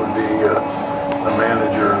not. That would be the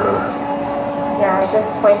manager. Yeah, it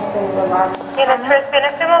just points in the lobby. Yeah, the person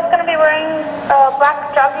is going to be wearing a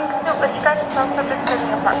black jogging suit with stripes on the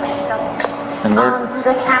building apartment. And Do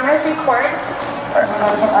the cameras record?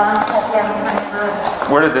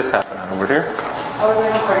 Where did this happen? Over here? Over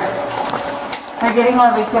here. They're getting a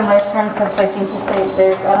victim list from because I think he said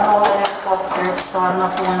there's, I don't know where they're upstairs, so I don't know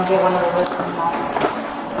if you want to get one of the lists from home.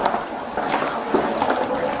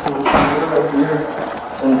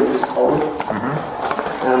 And they just called.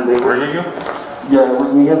 And they were you? Yeah, it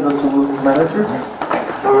was me and the two managers.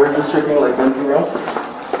 We were just checking like empty room.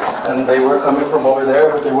 And they were coming from over there,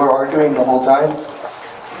 but they were arguing the whole time.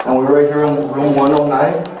 And we were right here in room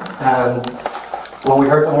 109. And when we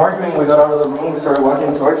heard them arguing, we got out of the room, we started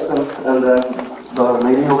walking towards them. And then the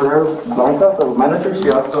lady over there, Blanca, the manager, she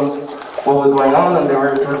asked them what was going on. And they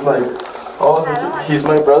were just like, oh, he's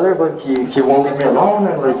my brother, but he won't leave me alone,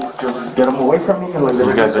 and like just get him away from me. And like, so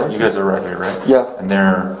you guys are right here, right? Yeah. And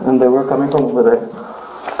they were coming from over there.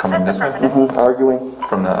 Coming this way? Arguing.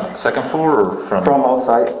 From the second floor or from? From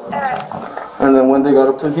outside. And then when they got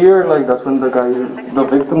up to here, like that's when the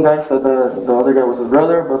victim guy said that the other guy was his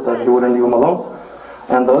brother, but that he wouldn't leave him alone.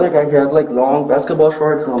 And the other guy, he had like long basketball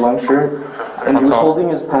shorts and a long shirt, and he was holding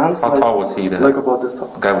his pants. How tall was he? Like about this tall.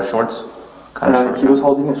 The guy with shorts? And he was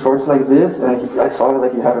holding his shorts like this, and I saw it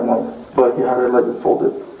like he had a knife, but he had it like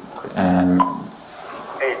folded. And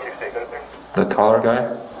the taller guy?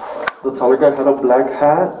 The taller guy had a black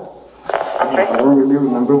hat. I don't really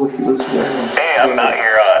remember what he was wearing. Hey, I'm out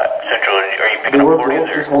here Central. Are you picking They up were 40 both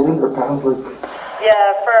there? just holding their pants like.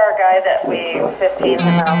 Yeah, for our guy that we 15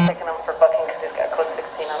 and now taking him for booking because he's got code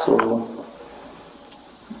 16 on him.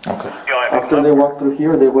 So. Okay. After they walked through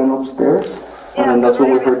here, they went upstairs, and then that's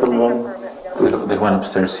when we heard them running. They went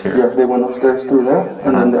upstairs here? Yeah, they went upstairs through there,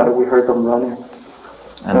 and then we heard them running.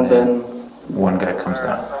 And then one guy comes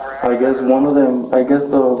down. I guess one of them, I guess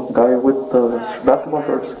the guy with the basketball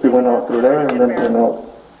shorts, he went out through there and then went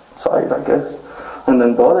outside, I guess. And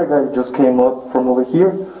then the other guy just came up from over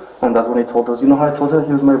here, and that's when he told us, you know how I told you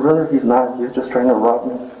he was my brother? He's not, he's just trying to rob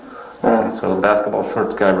me. And so the basketball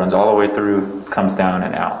shorts guy runs all the way through, comes down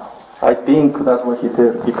and out. I think that's what he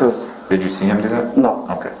did, because... Did you see him do that? No.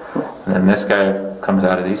 Okay. And then this guy comes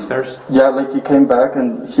out of these stairs? Yeah, like he came back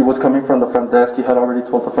and he was coming from the front desk. He had already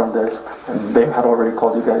told the front desk, and they had already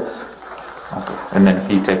called you guys. Okay. And then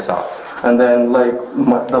he takes off. And then like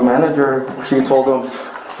the manager, she told him,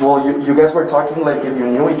 well, you guys were talking like if you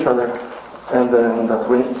knew each other. And then that's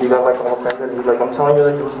when he got like all offended. He's like, I'm telling you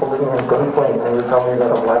that he was holding his gunpoint, and you're telling me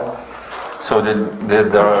that I'm lying. So did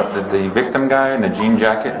the victim guy in the jean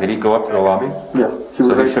jacket, did he go up to the lobby? Yeah.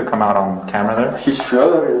 So he should come out on camera there? He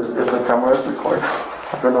should, if the camera is recorded.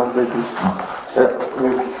 I don't know if they do.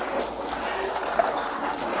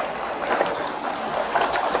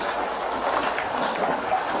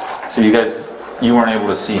 So you weren't able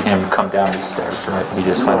to see him come down these stairs, right? He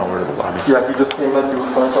just went over to the lobby. Yeah, he just came like he was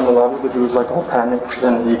coming from the lobby, but he was like all panicked,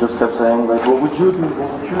 and he just kept saying like, what would you do? What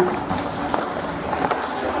would you do?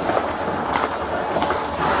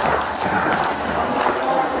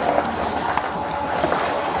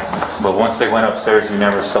 But once they went upstairs, you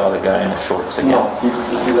never saw the guy in the shorts again? No, he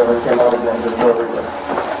never came out again.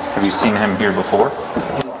 Have you seen him here before?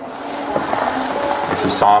 If you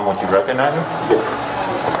saw him, would you recognize him? Yeah.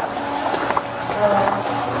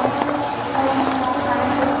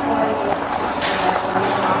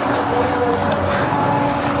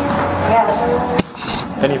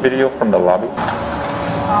 Any video from the lobby?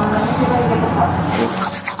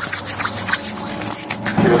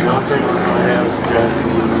 The only thing we're going to have is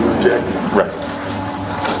jacket. Right.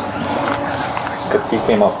 Because he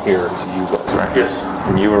came up here to you guys, right? Yes.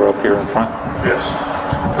 And you were up here in front? Yes.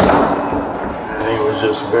 And he was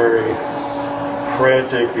just very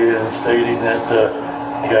frantic in stating that the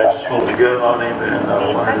guy just pulled a gun on him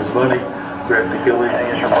and wanted his money, threatened to kill him.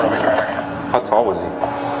 How tall was he?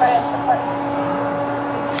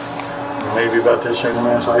 Maybe about this young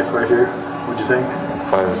man's height right here. What'd you think?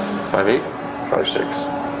 5'8"?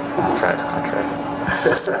 5'6". I tried.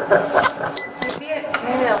 Maybe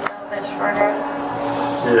a little bit shorter.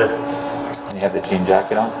 Yeah. And he had the jean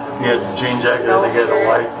jacket on? He had the jean jacket and he had a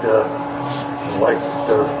light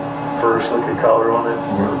fur looking collar on it,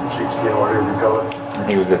 or sheepskin, whatever you call it. And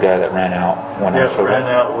he was the guy that ran out when I showed ran up?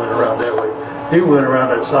 out and went around that way. He went around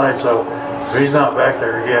that side, so if he's not back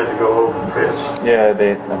there, he had to go over the fence. Yeah, I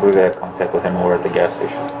believe they had contact with him over at the gas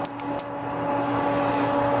station.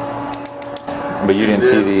 But you didn't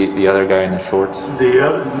see the other guy in the shorts?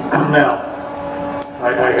 Now,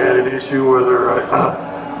 I had an issue whether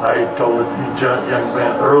I told the young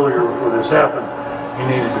man earlier before this happened, he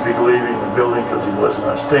needed to be leaving the building because he was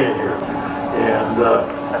not staying here. And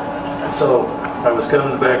so I was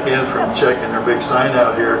coming back in from checking their big sign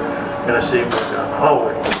out here, and I see him go down the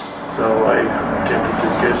hallway. So I attempted to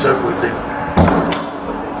catch up with him.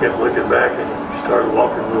 He kept looking back and started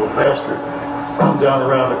walking a little faster. Down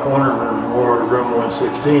around the corner where room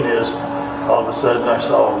 116 is, all of a sudden I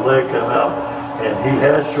saw a leg come out, and he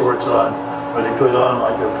had shorts on, but he put on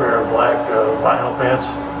like a pair of black vinyl pants,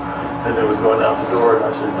 and it was going out the door, and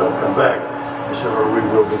I said, don't come back. He said, or we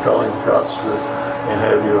will be calling the cops and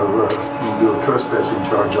have you do a trespassing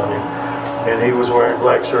charge on him. And he was wearing a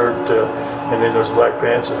black shirt and then those black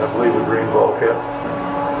pants and I believe a green ball cap.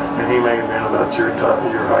 And he may have been about your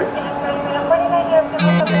height.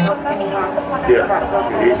 Yeah,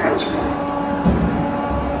 he's real skinny.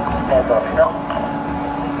 That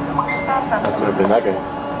could have been that guy.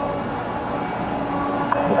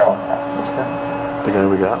 What's on this guy? The guy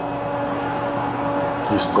we got.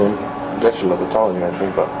 He's thin. He's actually a little bit taller than I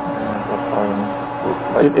think, but...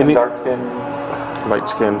 Light skin, dark skin? Light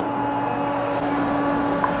skinned.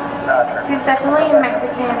 He's definitely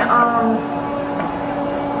Mexican.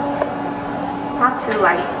 not too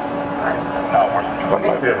light. What,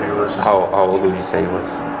 like, how old would you say he was?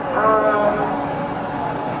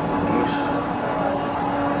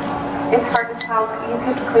 It's hard to tell. You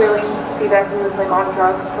could clearly see that he was like on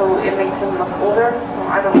drugs, so it makes him look older. So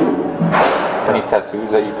I don't know. Any tattoos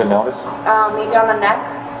that you could notice? Maybe on the neck.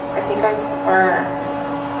 I think I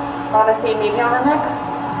want to say maybe on the neck,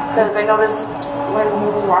 because I noticed when he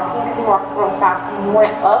was walking, because he walked real fast and he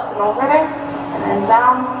went up and over there and then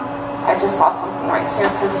down. I just saw something right here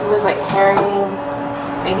because he was like carrying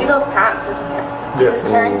maybe those pants, because he was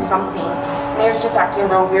carrying something. And he was just acting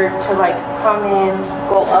real weird to like come in,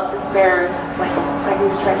 go up the stairs, like he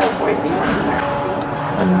was trying to avoid me.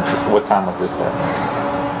 And what time was this at?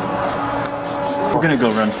 We're gonna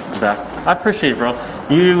go run back. I appreciate it, bro.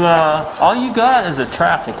 You, all you got is a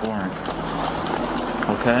traffic warrant.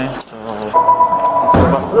 Okay, so.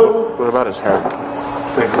 What about his hair?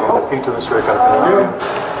 Look into this right out there.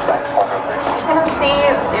 I couldn't see.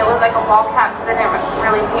 It was like a ball cap because I didn't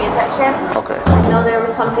really pay attention. Okay. I know there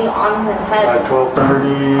was something on his head. At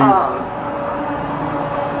 12:30.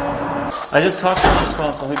 I just talked to him on the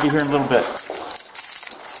phone, so he'll be here in a little bit.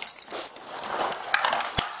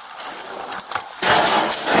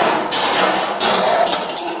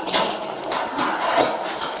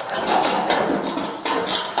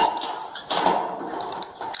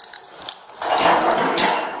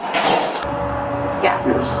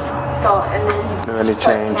 He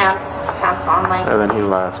changed, pants on, like, and then he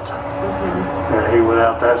left. And he went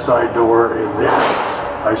out that side door, and then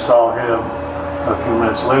I saw him a few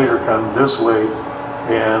minutes later come this way,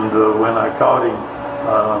 and when I caught him,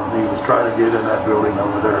 he was trying to get in that building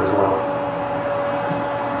over there as well.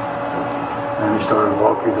 And he started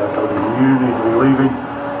walking. I told him, you need to be leaving.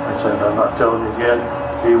 I said, I'm not telling you again.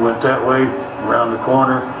 He went that way, around the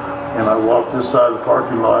corner, and I walked this side of the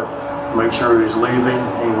parking lot, make sure he's leaving.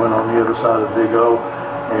 He went on the other side of Big O,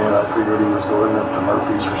 and I figured he was going up to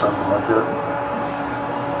Murphy's or something like that.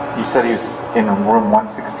 You said he was in room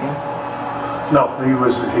 116? No, he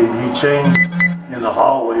changed in the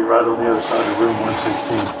hallway right on the other side of room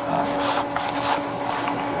 116.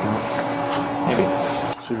 Maybe.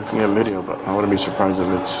 See if we can get a video, but I wouldn't be surprised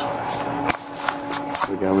if it's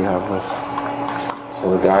the guy we have with. So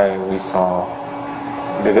the guy we saw.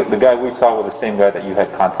 The guy we saw was the same guy that you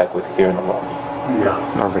had contact with here in the lobby.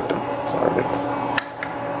 Yeah. Our victim. So our victim.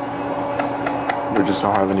 We just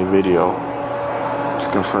don't have any video to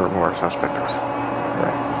confirm who our suspect is.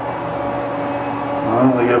 Right.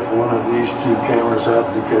 Only if one of these two cameras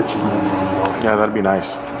happened to catch him. Yeah, that'd be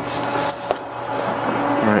nice.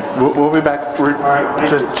 All right. We'll be back.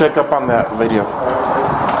 Just check up on that video.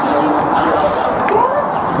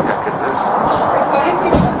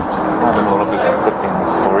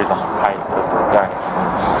 Stories on the height of the guy.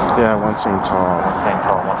 Yeah, one seemed tall. One seemed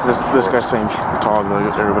tall. This guy seems taller than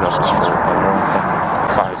everybody else is short. Everyone seemed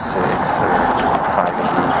 5'6" or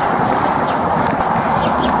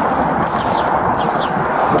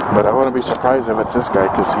 5'8". But I wouldn't be surprised if it's this guy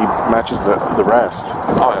because he matches the rest.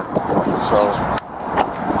 Oh yeah. So,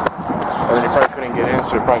 and then he probably couldn't get in,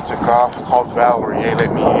 so he probably took off, called Valerie, hey,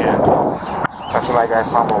 let me in. That's when that guy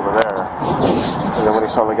saw him over there. And then when he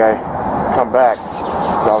saw the guy come back,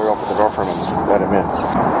 Valerie opened the door for him and let him in.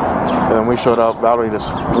 And then we showed up, Valerie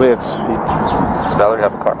just splits. Does Valerie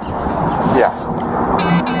have a car? Yeah.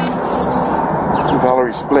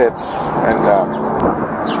 Valerie splits, and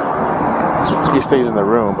he stays in the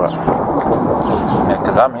room, but... Yeah,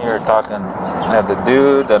 because I'm here talking, the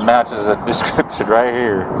dude that matches the description right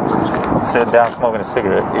here, sitting down smoking a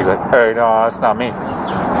cigarette. He's like, hey, no, that's not me.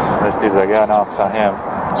 And this dude's like, yeah, no, it's not him.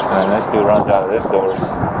 And then this dude runs out of this door,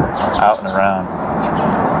 out and around,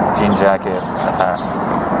 jean jacket.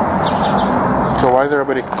 So why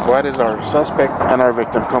does our suspect and our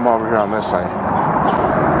victim come over here on this side?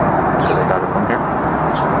 Because they gotta come here.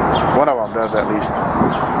 One of them does at least.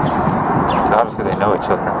 Because obviously they know each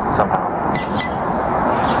other somehow.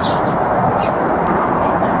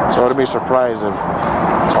 So I would be surprised if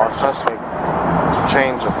our suspect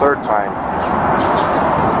changed a third time.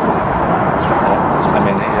 I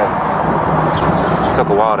mean, it took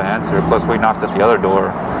a while to answer. Plus, we knocked at the other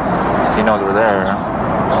door. He knows we're there.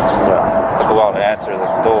 Yeah. Took a while to answer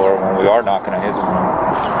the door when we are knocking at his room.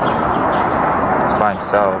 He's by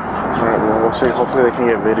himself. Alright, well, we'll see. Hopefully they can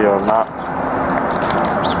get video. If not,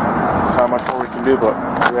 not much more we can do, but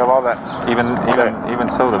we have all that. Even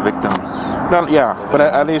so, the victims. No, yeah, but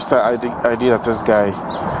at least the idea that this guy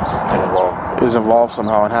is involved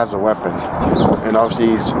somehow and has a weapon. And obviously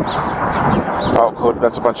he's outcode.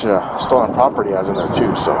 That's a bunch of stolen property has in there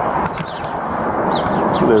too, so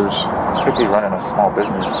there's... Could be running a small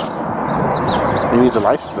business. He needs a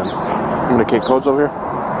license then. Communicate codes over here.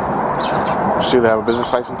 See, they have a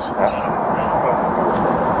business license. Yeah.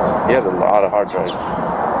 He has a lot of hard drives, a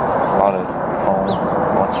lot of phones, a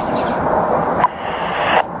bunch of stuff.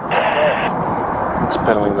 It's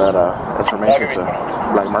peddling that information to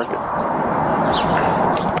black market.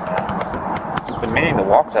 I've been meaning to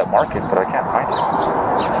walk that market, but I can't find it.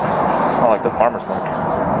 It's not like the farmer's market.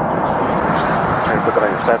 Trying to put that on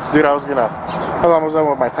your stats. Dude, I was almost done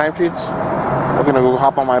with my timesheets. I'm gonna go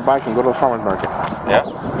hop on my bike and go to the farmer's market. Yeah.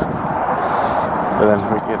 And then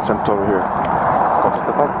we get sent over here. What's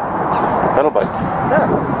the bike? Pedal bike? Yeah.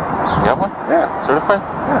 You have one? Yeah. Certified?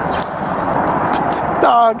 Yeah.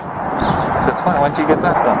 Dog. Since when? When did you get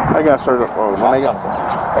that done? I got certified. Oh, when I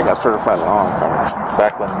got certified a long time ago.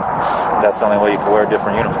 Back when that's the only way you could wear a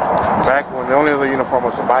different uniform. Back when the only other uniform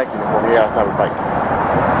was a bike uniform, you have to have a bike.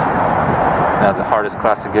 That's the hardest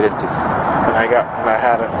class to get into. And I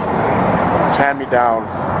had a hand-me-down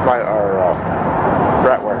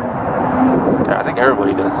bratware. Yeah, I think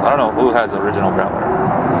everybody does. I don't know who has the original bratware,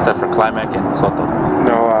 except for Climac and Soto.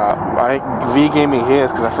 No, I think V gave me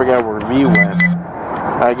his because I forgot where V went.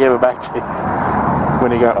 I gave it back to him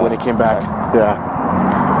when he came back. Yeah.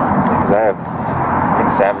 Because I think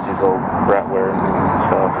Savage's old bratware and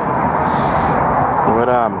stuff. But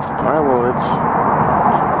alright, well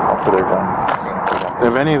I'll put it on.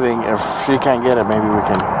 If anything, if she can't get it, maybe we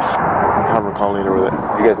can have her call later with it.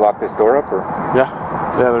 Did you guys lock this door up or? Yeah.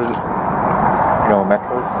 Yeah, there's. You know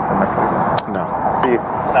Metro is? The Metro? No. Let's see if.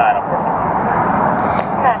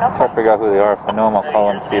 I'll try to figure out who they are. If I know them, I'll call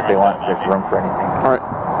them and see if they want this room for anything. Alright.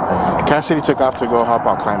 Cassidy took off to go help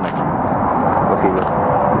out Climac. What's he with?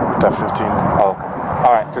 That 15. Oh, okay.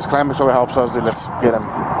 Alright. Because Climac really helps us, dude. Let's get him.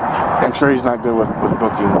 I'm sure he's not good with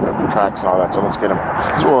booking the tracks and all that, so let's get him.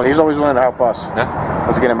 Well, he's always willing to help us. Yeah.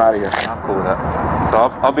 Let's get him out of here. I'm cool with that. So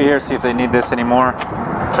I'll be here, see if they need this anymore.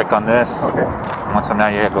 Check on this. Okay. Once I'm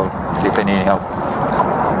out here, go see if they need any help.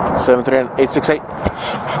 739-868.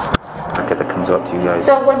 Okay, that comes up to you guys.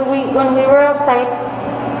 So when we were outside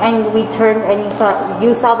and we turned and you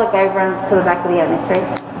saw the guy run to the back of the annex,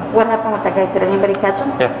 right? What happened with that guy? Did anybody catch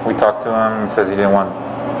him? Yeah, we talked to him. He says he didn't want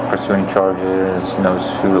pursuing charges, knows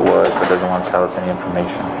who it was, but doesn't want to tell us any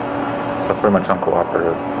information. So pretty much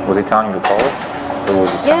uncooperative. Was he telling you to call us? Or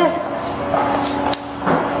was he yes.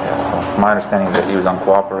 Yeah, so my understanding is that he was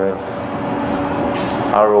uncooperative.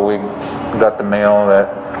 However, we got the mail that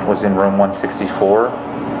was in room 164.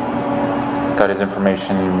 Got his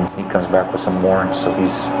information. He comes back with some warrants, so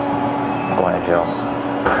he's going to jail.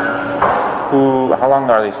 How long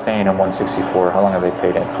are they staying in 164? How long have they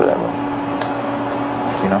paid in for that room?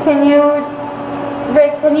 You know?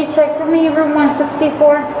 Rick, can you check for me room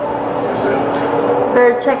 164?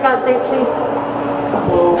 Their checkout date, please.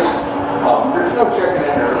 There's no checking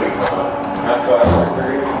in early. That's why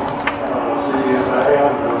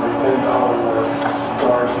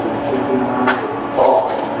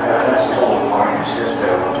that's the whole fine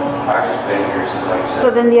system. I've just been here since like 7. So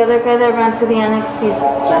then the other guy that ran to the annex, he's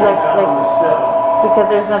like because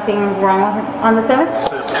there's nothing wrong with him on the 7th?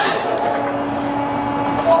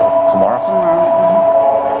 Tomorrow?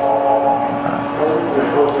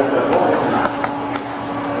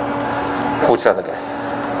 Which other guy?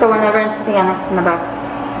 The one that ran to the annex in the back.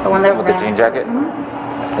 The one that with the jean jacket?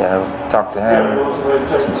 Yeah, talk to him.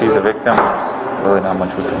 Since he's a victim, there's really not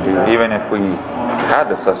much we can do. Even if we had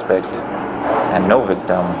the suspect and no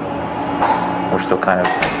victim, we're still kind of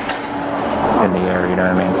in the air, you know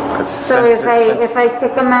what I mean? So if I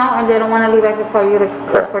kick them out and they don't want to leave, I can call you to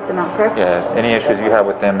escort them out, correct? Yeah, any issues you have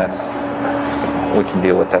with them, we can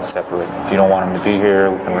deal with that separate. If you don't want them to be here,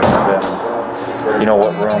 we can remove them. You know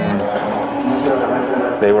what room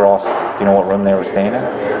do you know what room they were staying in? Do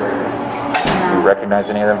you recognize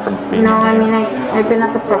any of them from being No, I in mean, I've been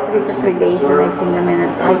at the property for 3 days and I've seen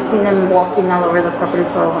them walking all over the property,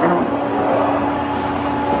 so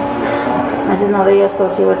I just know they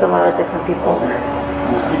associate with a lot of different people.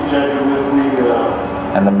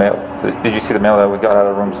 And the mail, did you see the mail that we got out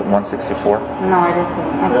of room 164? No, I didn't see.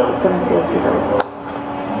 I couldn't see it.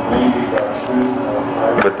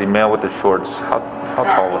 But the male with the shorts, how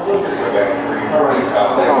tall was he?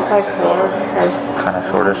 5'4". Kind of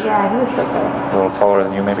shortish? Yeah, he was short. A little taller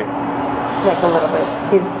than you, maybe? Like a little bit.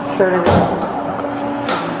 He's shorter than me.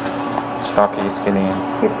 Stocky, skinny?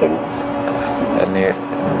 He's skinny. And the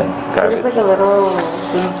guy He's like a little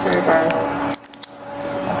gangster guy.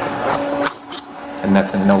 And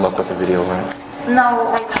nothing, no luck with the video, right?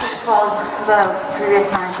 No, I just called the previous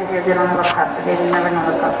manager here. They don't have a password. They never know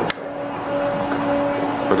the password.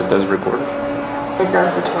 But it does record? It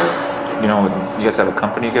does record. You know, you guys have a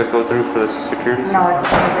company you guys go through for the security system? No, it's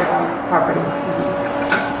their own property.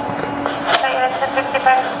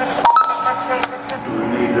 Do we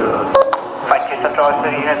need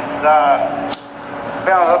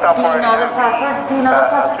Do you know the password? Do you know the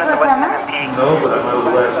password for the cameras? No, but I know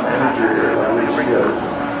the last manager here. I believe she got it.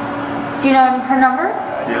 Do you know her number?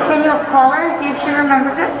 Yeah. Can you call her and see if she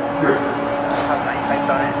remembers it? Sure.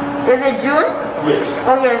 Is it June? Yes.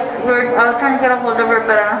 Oh yes, I was trying to get a hold of her,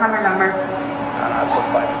 but I don't have her number.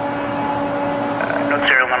 No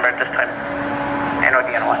serial number at this time. And no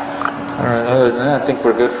DNY. Alright, other than that, I think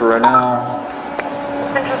we're good for right now.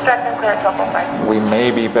 We may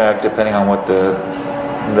be back depending on what the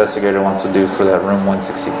investigator wants to do for that room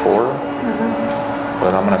 164.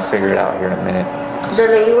 But I'm going to figure it out here in a minute. The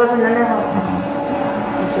lady wasn't in her home.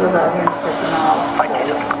 She was out here checking out.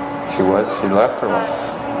 She was? She left or what?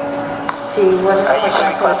 She wasn't checking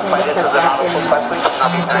out for me to step back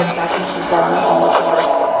and she's got on the phone with her.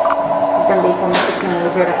 Then they told me to come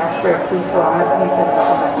over here to ask for a police promise and we couldn't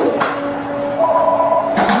come back later.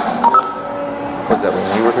 Was that when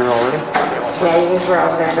you were here already? Yeah, you guys were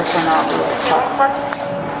out there in the front office.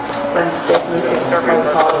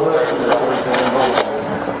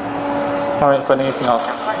 Alright, if I need anything, I'll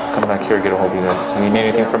come back here and get a hold of you guys. You need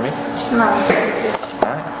anything from me? No.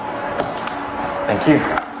 Alright. Thank you.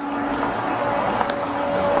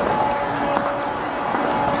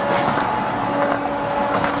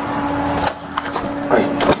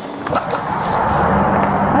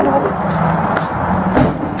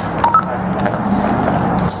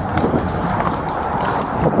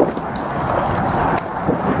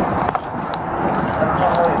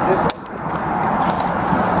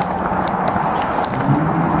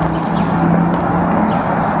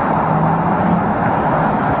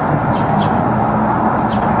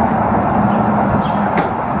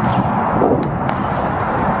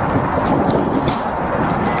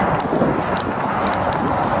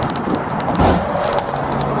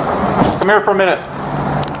 Come here for a minute.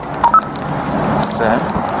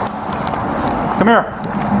 Come here.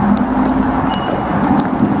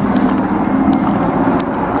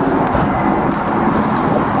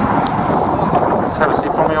 Have a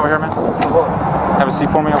seat for me over here, man. Have a seat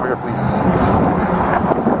for me over here, please.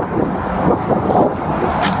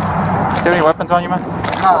 Do you have any weapons on you, man?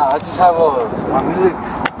 Nah, I just have my music.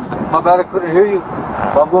 My bad, I couldn't hear you.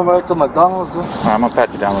 I'm going right to McDonald's. Alright, I'm gonna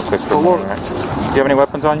pat you down real quick for a minute, right? Do you have any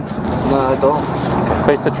weapons on you? No, I don't.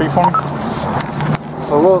 Face the tree for me.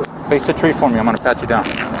 For what? Face the tree for me. I'm gonna pat you down.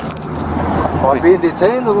 Am I being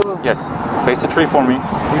detained or what? Yes. Face the tree for me.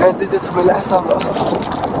 You guys did this to me last time, though.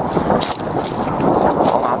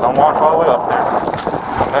 Don't walk all the way up there.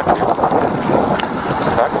 Come back here.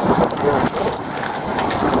 Come back.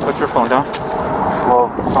 Put your phone down.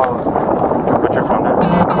 Well, put your phone down.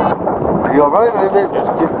 Are you alright?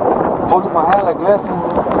 You folded my hand like last time.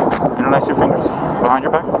 Interlace your fingers behind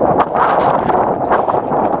your back.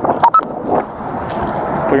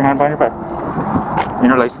 Put your hand behind your back.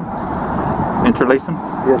 Interlace them. Interlace them.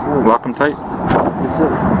 Yes, sir. Lock them tight. Yes, sir.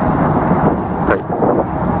 Tight.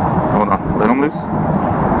 Hold on. Let them loose.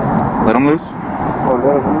 Let them loose. Oh,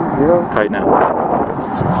 let them loose, yeah. Tight now.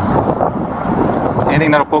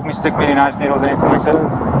 Anything that'll poke me, stick me, any knives, needles, anything like that?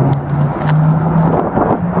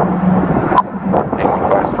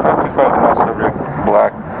 815 the male subject,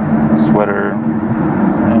 black sweater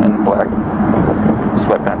and black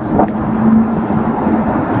sweatpants.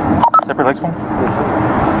 Separate legs for him? Yes, sir.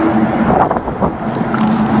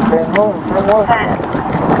 Turn one.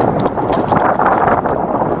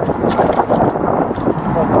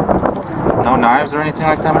 No knives or anything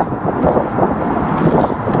like that, man?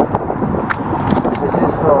 It's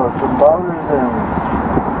just some dollars and...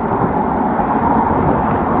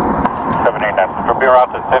 789. From Bureau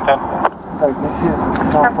out to 1010. Like, this is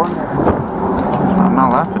not funny. I'm not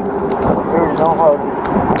laughing. Here, you know how... I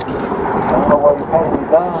don't know why you patting me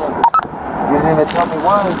down. You didn't even tell me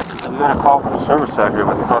why. I'm gonna call for service out here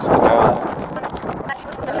with the cost of the guy.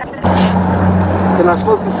 Can I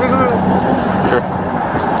smoke the cigarette? Sure.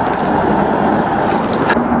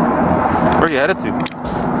 Where are you headed to?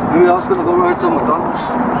 Maybe I was gonna go right to McDonald's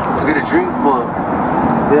to get a drink, but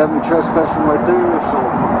they have me trespassed from right there, so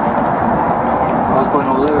I was going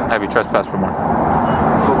over there. Have you trespassed from where?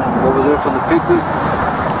 From over there from the picnic.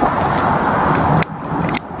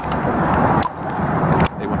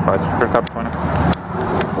 815, secure copy 20.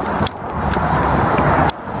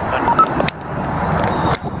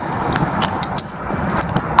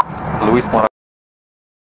 Luis Mora.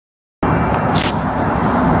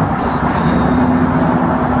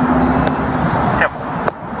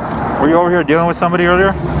 Were you over here dealing with somebody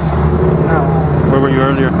earlier? No. Where were you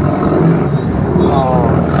earlier?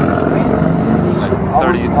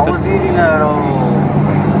 I was eating at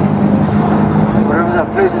whatever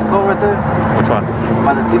that place is called right there. Which one?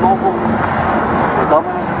 By the T-Mobile. Where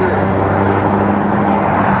Domino's is it?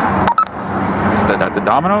 At the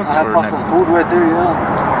Domino's? I had bought some food right there, yeah.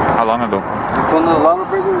 How long ago? In front of the Lava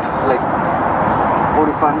Burger, like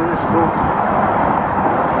 45 minutes ago.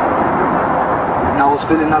 And I was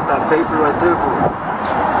filling out that paper right there.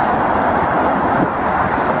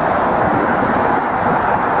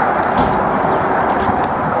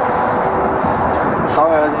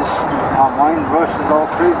 Sorry, my mind rushes all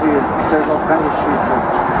crazy. It says all kinds of shit.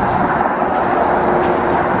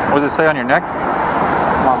 What does it say on your neck?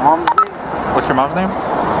 My mom's name. What's your mom's name?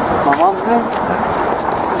 My mom's name?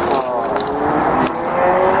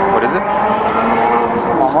 What is it?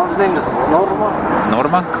 My mom's name is Norma.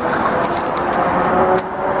 Norma?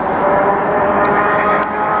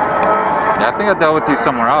 Yeah, I think I dealt with you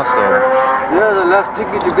somewhere else, though. Yeah, the last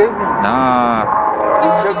ticket you gave me. Nah.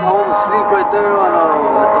 You checked, I was asleep right there on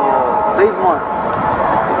at the Save Mart.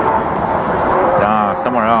 Nah,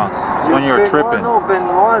 somewhere else. It's when you were tripping. No,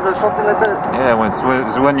 Benoit or something like that. Yeah, it's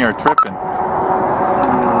when you were tripping.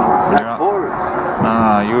 At court.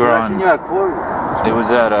 Nah, you were I on. seen you at court. It was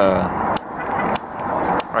at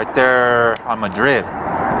right there on Madrid.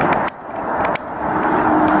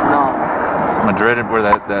 No. Madrid, where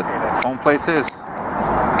that phone place is.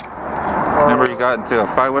 Remember you got into a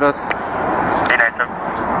fight with us?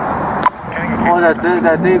 Oh, that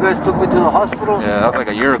day you guys took me to the hospital? Yeah, that was like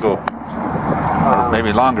a year ago.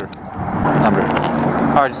 Maybe longer.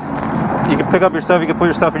 Alright, you can pick up your stuff, you can put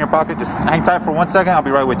your stuff in your pocket. Just hang tight for 1 second, I'll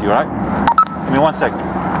be right with you, alright? Give me 1 second.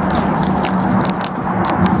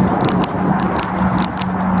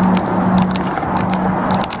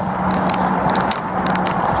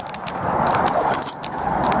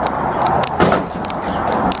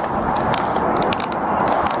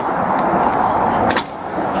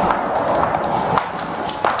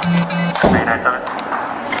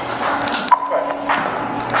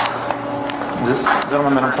 This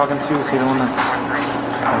gentleman that I'm talking to, is he the one that's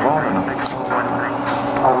involved or not? I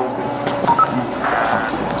don't think so.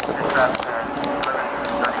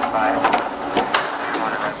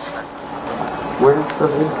 Where is the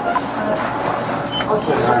video?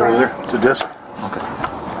 Right over there, the desk. Okay.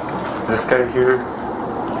 Is this guy here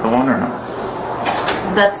the one or not?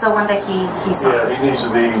 That's the one that he saw. Yeah, he needs to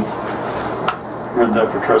be written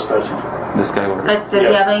up for trespassing. This guy over But does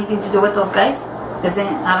he have anything to do with those guys? I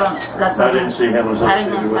didn't see him as I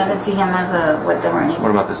didn't see him as with them or anything.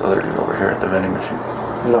 What about this other dude over here at the vending machine?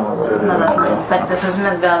 No, that's not. But this is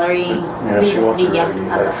Miss Valerie Villa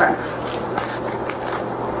at the front.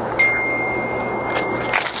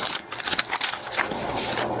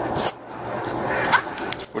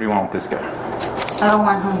 What do you want with this guy? I don't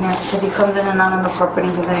want him here because he comes in and out on the property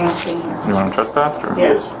because I didn't see him. You want him trespassed or?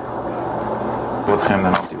 Yes. With him,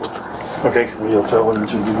 then I'll deal with her. Okay, we'll tell him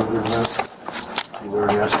to give over there. He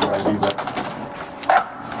already asked for ID back.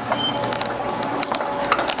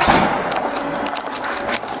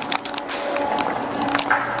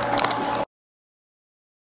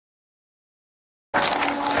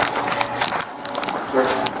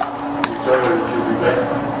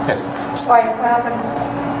 Why? What happened?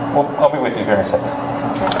 Well, I'll be with you here in a second.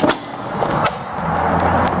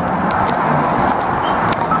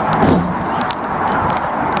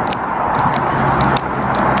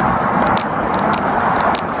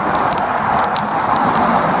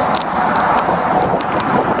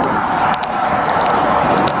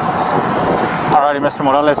 Alrighty, Mr.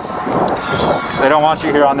 Morales. They don't want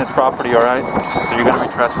you here on this property, alright? So you're gonna be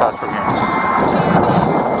trespassed from here.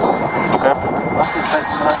 Okay?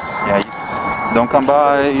 Yeah, don't come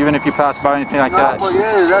by, even if you pass by anything like that. But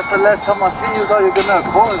yeah, that's the last time I see you, though. You're gonna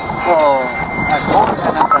call at court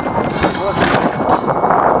and at the bus station.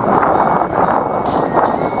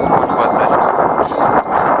 Which bus station?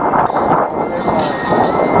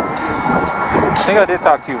 I think I did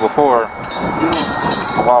talk to you before.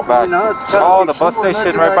 A while back. Oh, the bus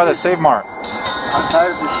station right by the Save Mart. I'm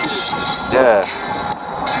tired of this shit. Yeah. I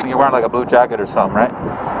think you're wearing like a blue jacket or something, right?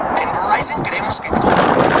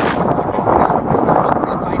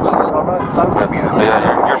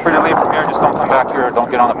 Yeah, you're free to leave from here. Just don't come back here or don't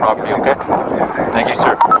get on the property, okay? Thank you,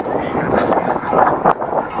 sir.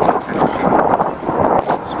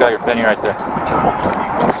 Just got your penny right there.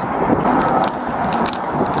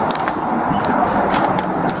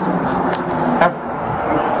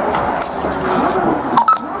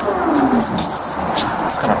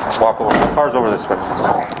 Walk over. The car's over this way.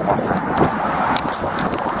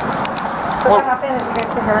 what happened is you guys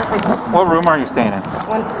took her. What room are you staying in?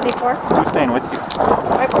 164. Who's staying with you?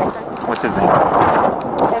 My boyfriend. What's his name?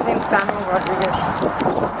 His name's Daniel Rodriguez.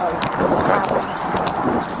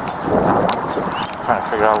 Trying to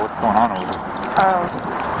figure out what's going on over there.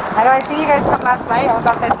 I know I seen you guys come last night. I was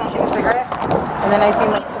outside smoking a cigarette. And then I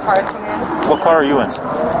seen like 2 cars come in. What car are you in?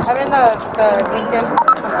 I'm in the Lincoln.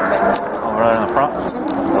 Oh, right in the front?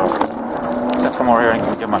 Just come over here and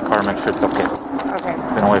get my car, make sure it's okay. Okay.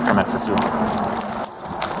 Been away from it for too long.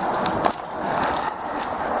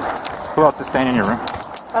 Who else is staying in your room?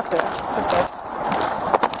 That's it. That's it.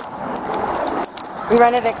 We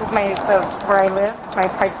rented it because where I live, my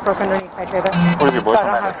pipe's broke underneath my trailer. What is your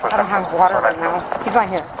boyfriend? So I don't have water right now. He's not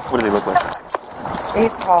here. What does he look like?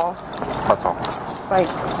 He's tall. How tall? Like,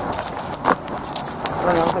 I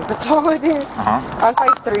don't know, like the tall I did. I'm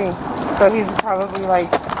 5'3", so he's probably like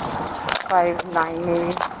 5'9",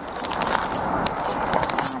 maybe.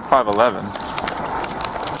 5'11".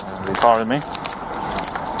 Is he taller than me?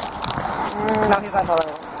 No, he's not taller.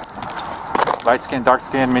 Light skin, dark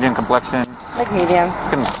skin, medium complexion? Like medium. You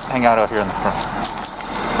can hang out here in the front.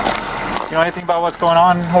 You know anything about what's going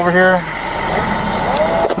on over here?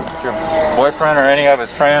 Your boyfriend or any of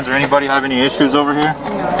his friends or anybody have any issues over here?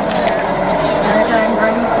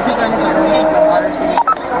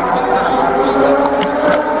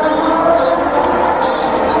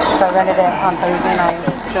 So I rented it on Thursday night,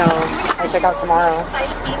 so I check out tomorrow.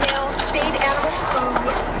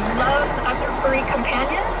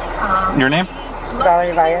 Your name?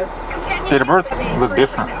 Valerie Valles. Date of birth? Look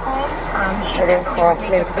different. It is cool.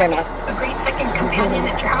 Maybe it's my mask. A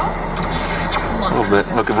little bit.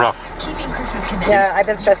 Looking rough. Yeah, I've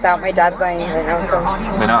been stressed out. My dad's dying right now, so.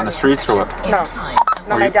 Been out in the streets or what? No.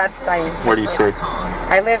 No, my dad's dying. Where do you stay?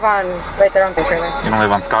 I live right there on the trailer. You don't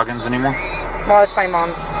live on Scoggins anymore? Well, it's my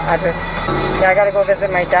mom's address. Yeah, I gotta go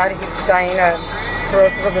visit my dad. He's dying of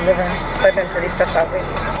cirrhosis of the liver. So I've been pretty stressed out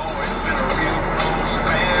lately.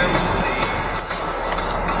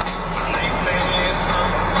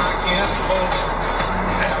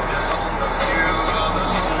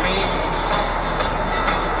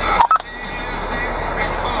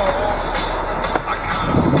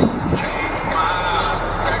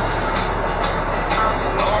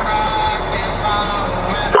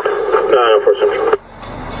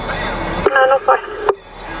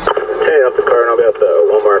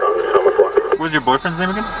 What's your boyfriend's name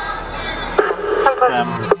again? Sam.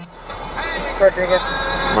 Rodriguez.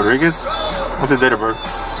 Rodriguez? What's his date of birth?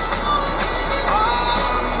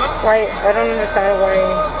 Why? I don't understand why.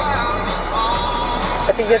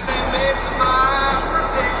 I think it's.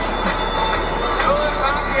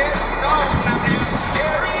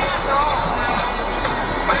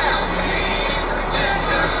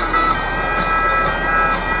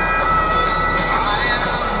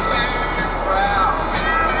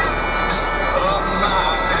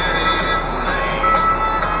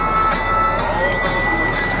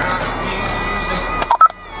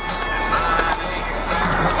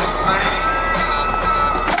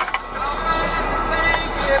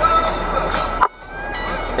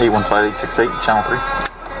 815-868, channel 3.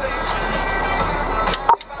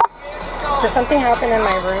 Did something happen in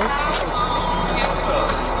my room?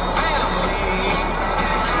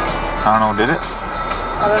 I don't know, did it?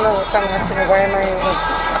 I don't know what's I'm asking. Why am I like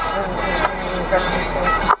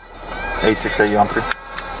 868, you on 3?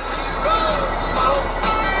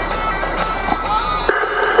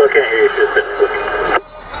 Look at you,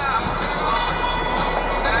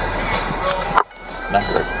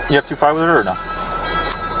 You have 2.5 with her or no?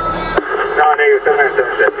 No, negative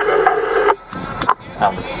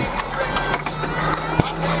 7977.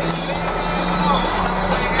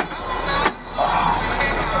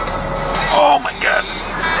 Oh my god.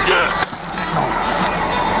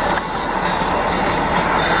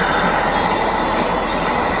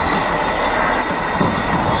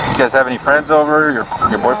 You guys have any friends over? Your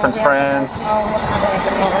boyfriend's friends?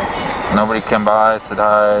 Nobody came by, said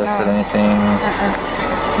hi, said anything?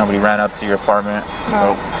 Nobody ran up to your apartment?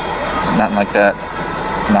 No. Nope. Nothing like that?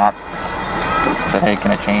 Not? Said, hey,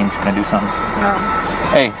 can I change? Can I do something? No.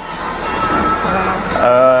 Hey.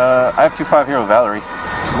 I have 2.5 here with Valerie.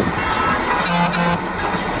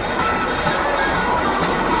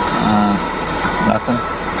 Nothing,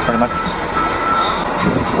 pretty much.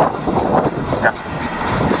 Yeah.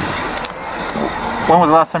 When was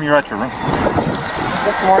the last time you were at your room?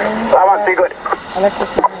 This morning. I want to be good. I left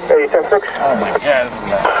this morning. 876. Oh my god, this is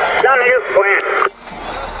bad. No, niggas, plan.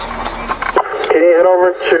 Can you head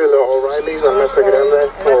over to the O'Reilly's on Mexican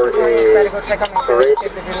Island for I decided to go check on my phone and see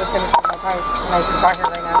if the dude was finishing my pipe. And I just got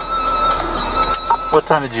here right now. What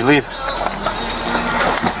time did you leave?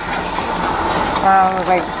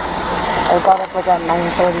 Like, I got up like at 9:30,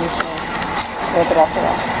 so a little bit after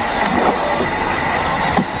that.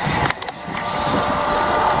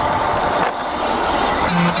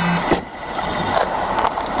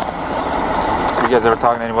 You guys ever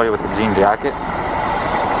talking to anybody with a jean jacket?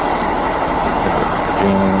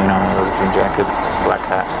 Jean, you know, those jean jackets, black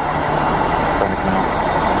hat.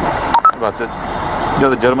 About the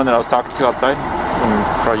other gentleman that I was talking to outside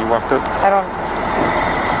when you walked up?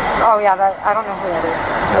 Oh yeah, I don't know who that is.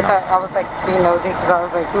 I was like being nosy because I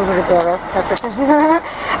was like, who did they arrest type of thing.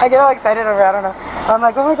 I get all excited over it, I don't know. I'm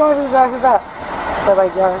like, oh my god, who's that, But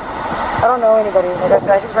like, yeah, I don't know anybody. Like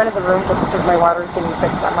I just rented the room just because my water's getting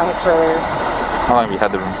fixed at my trailer. How long have you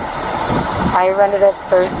had the room? I rented it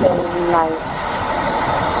Thursday night.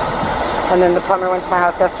 And then the plumber went to my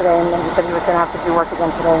house yesterday and then he said he was going to have to do work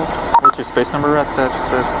again today. What's your space number at that?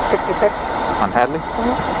 66. On Hadley?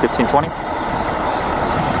 1520?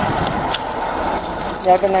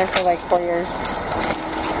 Yeah, I've been there for like 4 years.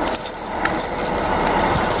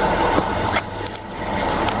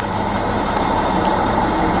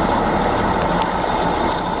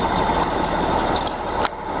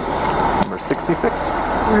 Number 66?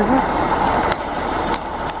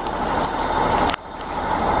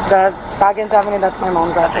 The Scoggins Avenue, that's my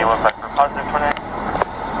mom's address. They look like for positive for that.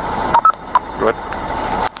 Good.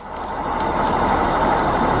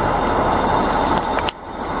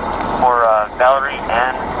 For Valerie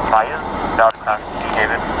and Baez, Valerie Class,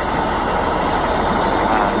 David.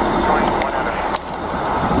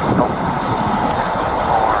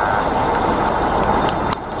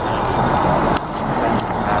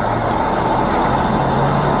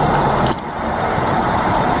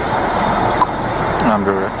 I'm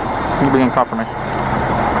doing it. You'll be in confirmation.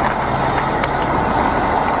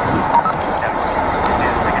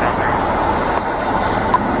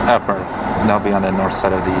 They'll be on the north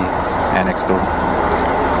side of the annex building.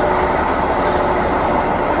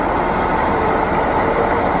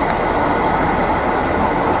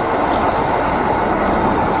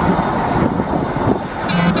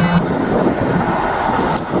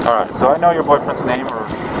 Alright, so I know your boyfriend's name, or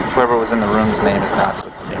whoever was in the room's name is not the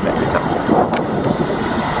name that you tell me.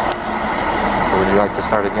 So would you like to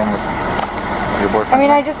start again with your boyfriend? I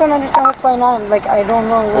mean, I just don't understand what's going on. Like, I don't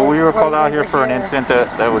know. Well, we were called out here for an incident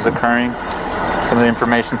that was occurring. Some of the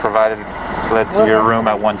information provided led to your room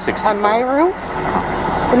at 164. At my room?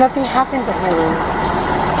 But nothing happened at my room.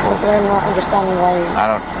 That's what I'm not understanding why.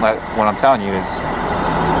 What I'm telling you is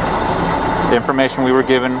the information we were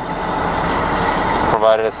given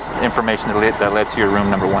provided us information that led to your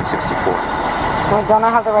room number 164. Well, don't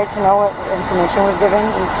I have the right to know what information was given?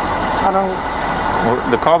 I don't. Well,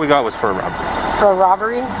 the call we got was for a robbery. For a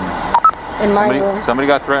robbery? In my room?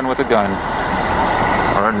 Somebody got threatened with a gun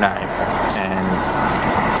or a knife and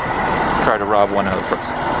tried to rob one other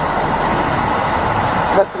person.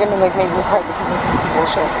 That's gonna make me cry because this is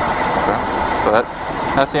bullshit. Okay. So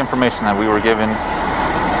that's the information that we were given.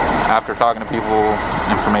 After talking to people,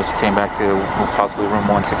 information came back to possibly room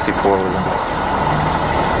 164 was involved.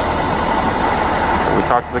 So we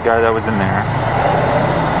talked to the guy that was in there,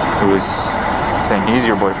 who was saying he's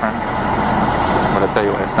your boyfriend. But I'll tell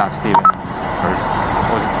you what, it's not Steven. Or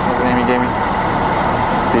what was the name he gave me?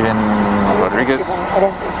 Steven Rodriguez?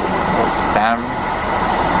 Sam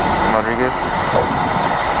Rodriguez?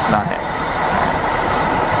 It's not him.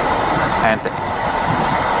 It's Anthony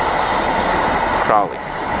Crowley.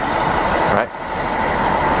 Right?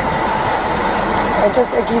 It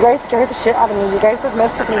just, like, you guys scared the shit out of me. You guys have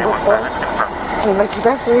messed with me before. And, like, you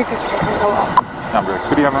guys really just scared me a lot. Number.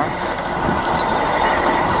 Who do you have on?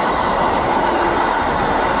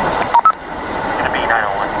 Gonna be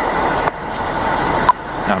 901.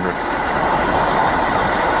 Number.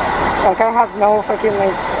 Like, I have no fucking,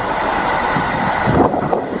 like,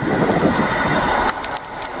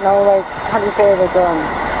 no, like, how do you say it, like,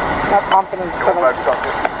 not confidence, but like,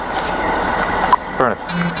 Burn it.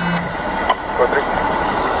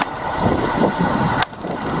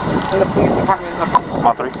 in the police department.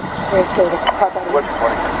 On 3. They're scared the crap out of me.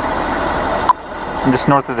 I'm just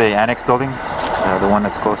north of the annex building, the one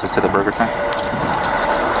that's closest to the burger tent.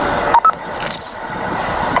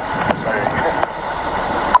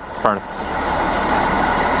 Burn it.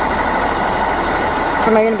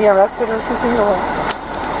 Am I going to be arrested or something, or what?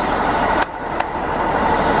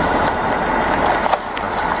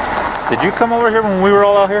 Did you come over here when we were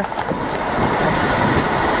all out here?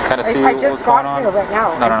 Kind of see I what just was going got on? here right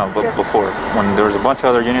now. No, but before, when there was a bunch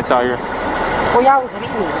of other units out here. Well, yeah, I was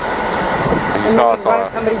leaving. So you And saw then us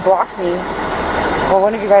all. somebody blocked me. Well,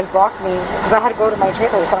 one of you guys blocked me because I had to go to my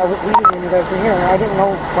trailer, so I was leaving when you guys were here. I didn't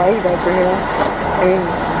know why you guys were here. I mean,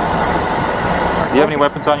 Do you have any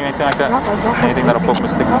weapons on you, anything like that? Anything that'll poke a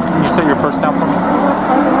stick? Can you set your purse down for me?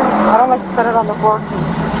 I don't like to set it on the floor.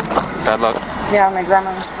 Bad luck. Yeah, my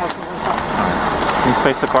grandma. Can you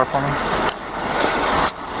face the car for me?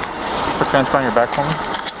 Put your hands on your back for me.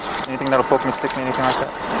 Anything that'll poke me, stick me, anything like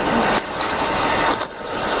that?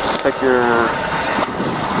 Take your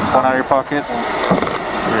phone out of your pocket.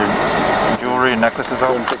 Your jewelry and necklaces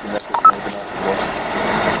out. Take your necklace and anything out.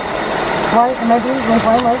 Why am I doing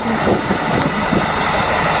why am I doing this?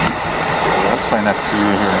 I'll explain that to you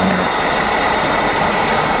here in a minute.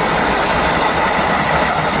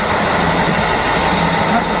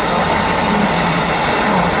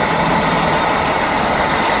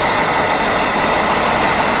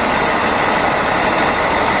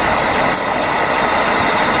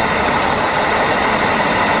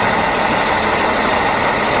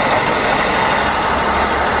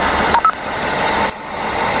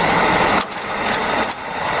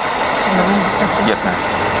 Yes, ma'am.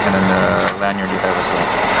 And then the lanyard you have as well.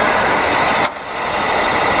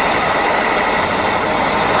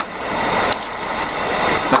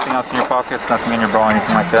 Nothing else in your pockets, nothing in your bra,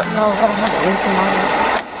 anything like that? No, I don't have anything on it.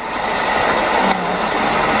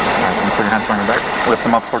 Alright, can you put your hands on your back? Lift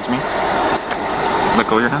them up towards me.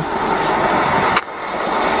 Let go of your hands.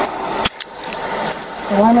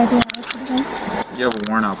 Why am I doing this again? You have a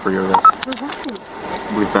warrant out for your arrest. For what?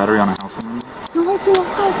 With battery on a household member. No, I do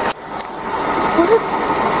not. What?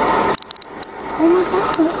 Oh my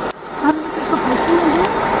god. I'm not supposed to do that.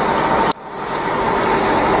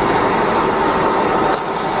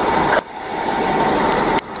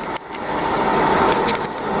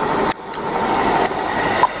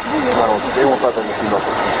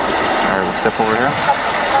 Alright, we'll step over here.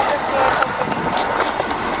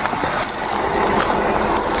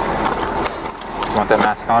 You want that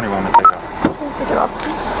mask on or you want me to take it off? I'll take it off.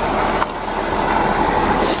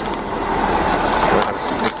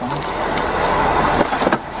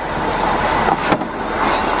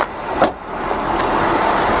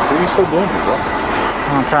 What are you still doing here, bro?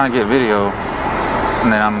 I'm trying to get video,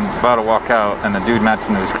 and then I'm about to walk out, and the dude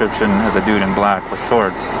matching the description of the dude in black with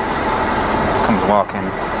shorts comes walking,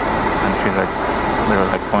 and she's like, they were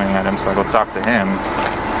like pointing at him, so I go talk to him,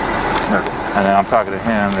 and then I'm talking to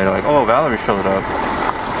him, they're like, oh, Valerie showed up.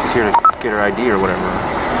 She's here to get her ID or whatever.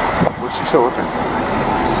 What did she show up in?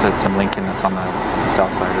 She said some Lincoln that's on the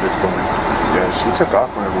south side of this building. Yeah, she took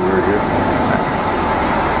off whenever we were here.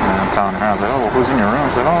 And I'm telling her, I was like, oh, who's in your room?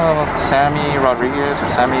 She's like, oh, Sammy Rodriguez or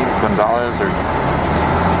Sammy Gonzalez or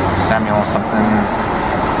Samuel something. I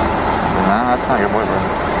said, nah, that's not your boyfriend.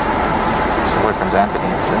 Your boyfriend's Anthony.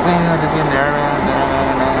 She's like, well, is he in there, man?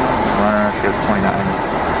 Runner, she has 29.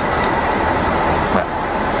 But,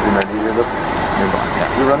 you met either of them? Yeah.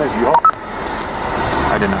 You run as you home?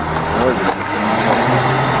 I did not. No, I didn't.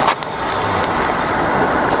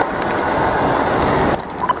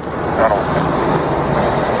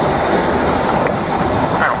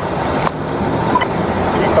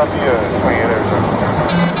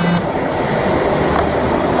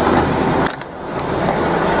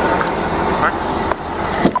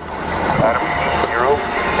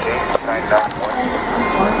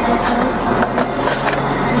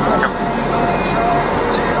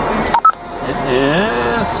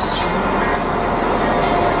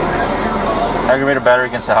 Aggravated battery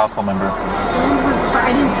against a household member. I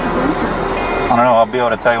don't know, I'll be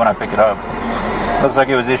able to tell you when I pick it up. Looks like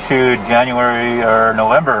it was issued January or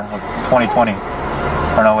November of 2020.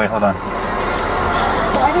 Or no, wait, hold on.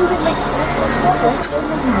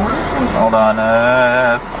 Hold on,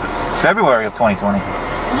 February of 2020.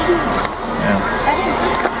 Yeah.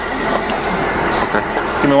 Okay,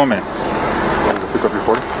 give me 1 minute. Pick up your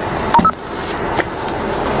 40.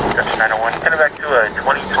 901, kind of back to a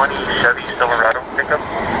 2020 Chevy Silverado pickup.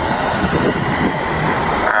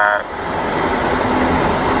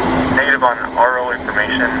 Negative on RO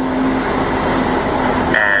information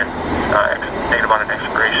and negative on an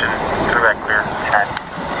expiration. Turn back clear.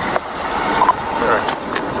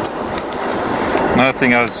 Another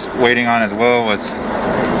thing I was waiting on as well was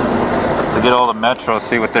to get all the Metro,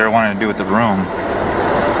 see what they were wanting to do with the room.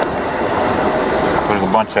 So there's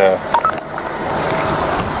a bunch of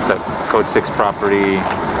Code 6 property,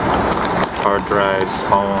 hard drives,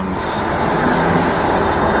 phones,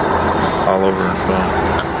 all over. So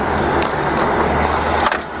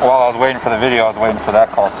while I was waiting for the video, I was waiting for that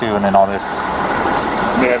call too, and then all this.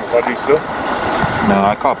 Man, what do you still? No,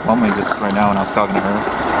 I called Plumley just right now when I was talking to her.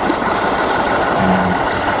 And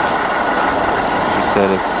she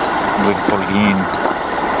said it's Luis Holguin,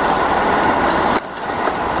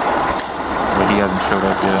 but he hasn't showed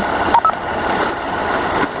up yet.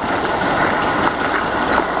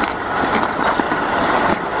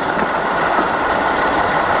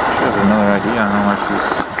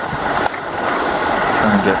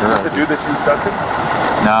 gonna get her. The dude that you stuck in?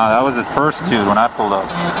 No, that was the first dude when I pulled up.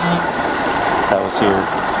 That was here.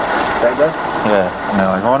 That guy? Yeah. And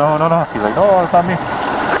they're like, oh no, no, no. He's like, no, it's not me.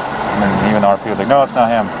 And then even RP was like, no, it's not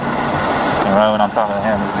him. And right when I'm talking to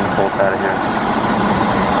him, this dude bolts out of here.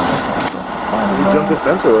 You jumped the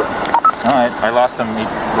fence or what? No, I lost him. He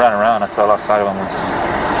ran around, so I lost sight of him.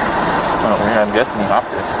 I'm guessing he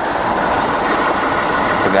hopped it.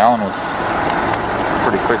 Because Alan was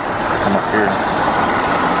pretty quick to come up here.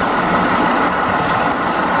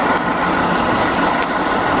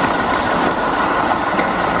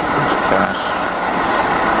 Cash.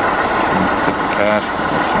 Seems to take the cash for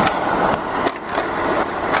questions.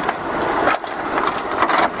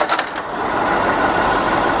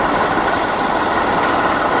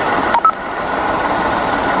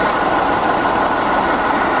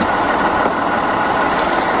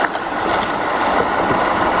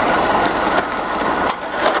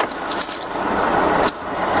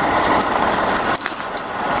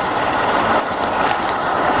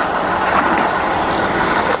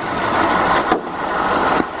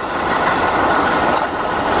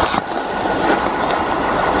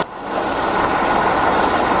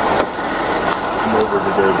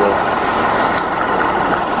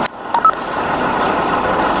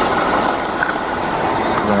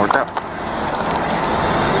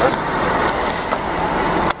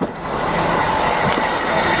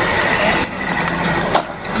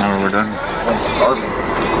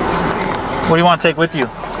 What do you want to take with you?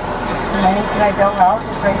 Money, can I go out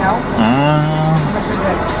just right now? How much is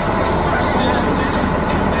it?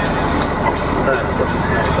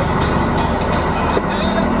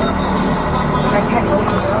 I can't go.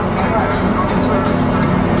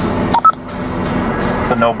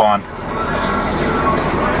 It's a no bond.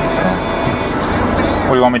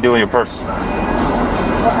 What do you want me to do with your purse?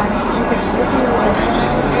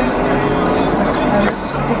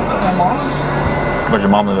 Where'd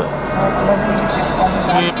your mom live at?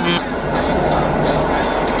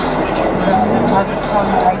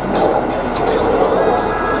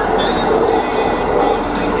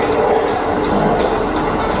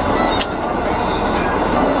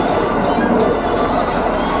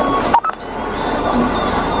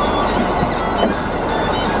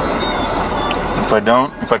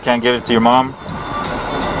 If I can't give it to your mom,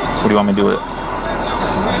 what do you want me to do with it?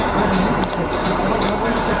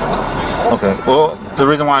 Okay, well, the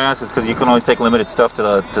reason why I ask is because you can only take limited stuff to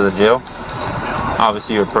the jail.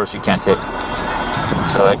 Obviously your purse you can't take.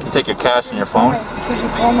 So I can take your cash and your phone.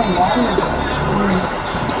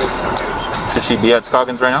 Should she be at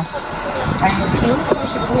Scoggins right now? I think so.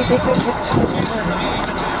 She probably take her kids.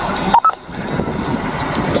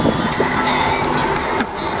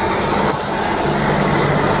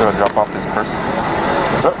 You able to drop off this purse?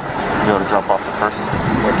 What's up? You able to drop off the purse?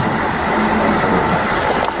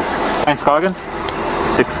 And Scoggins?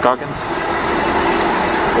 Dick Scoggins?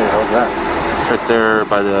 Yeah, how's that? It's right there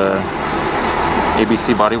by the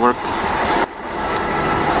ABC Bodywork.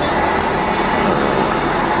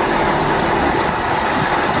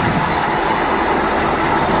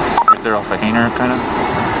 Right there off of Hainer, kind of.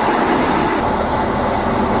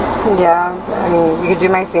 Yeah, I mean, you could do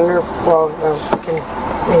my finger. Well, no, you can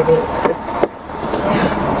maybe.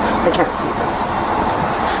 I can't see them.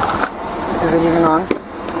 Is it even on?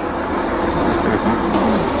 It's on.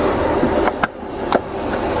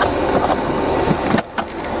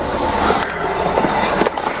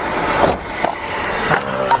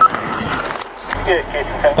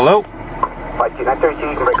 Hello?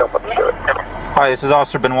 Hi, this is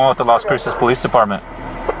Officer Benoit with the Las Cruces Police Department.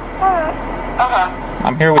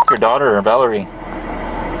 I'm here with your daughter, Valerie.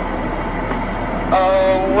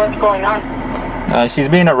 What's going on? She's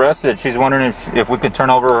being arrested. She's wondering if we could turn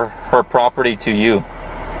over her property to you.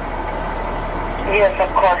 Yes, of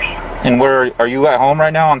course. And where are you at home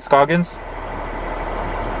right now on Scoggins?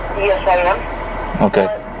 Yes, I am. Okay.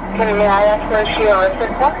 May I ask where she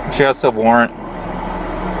arrested for? She has a warrant.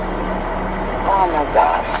 Oh my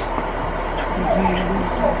gosh.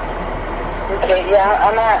 Okay, yeah,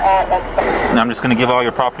 I'm at And I'm just going to give all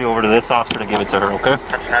your property over to this officer to give it to her, okay?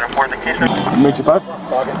 Made you 5?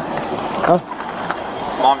 Huh?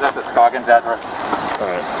 Mom's at the Scoggins address.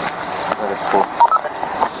 Alright. That's cool.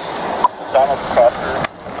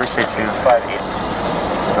 Appreciate you.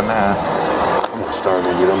 This is a mess. I'm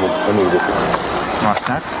starving, dude. I need it. You want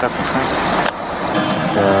snacks? Got some snacks?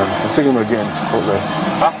 I was thinking about getting Chipotle.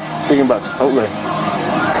 Huh? Thinking about Chipotle.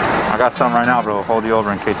 I got some right now, bro. Hold you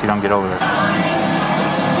over in case you don't get over there.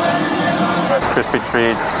 Crispy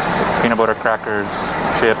treats, peanut butter crackers,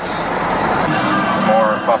 chips,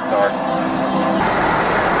 more Pop-Tarts.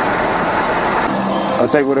 I'll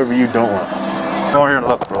take whatever you don't want. Come over here and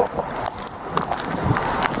look, bro.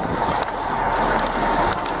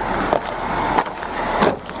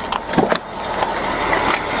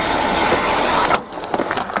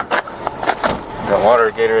 Got water,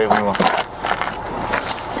 Gatorade, what do you want?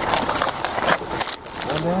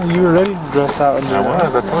 Well, you were ready to dress out in I there.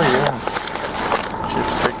 was, I told you, yeah.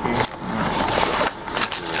 Shit's sticky.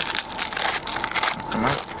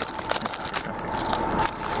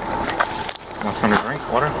 Want some to drink?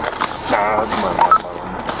 Water? Nah, that's my water.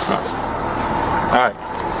 Alright.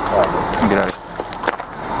 Get out of here.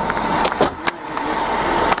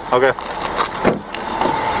 Okay.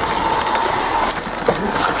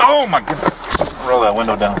 Oh my goodness. Roll that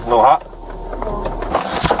window down. A little hot?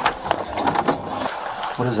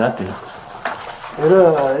 What does that do?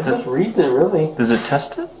 It just reads it, really. Does it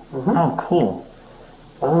test it? Mm-hmm. Oh, cool.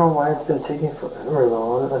 I don't know why it's been taking forever,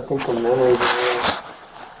 though. I think the memory's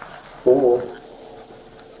full.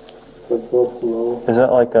 It's real slow. Is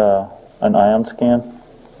that like an ion scan?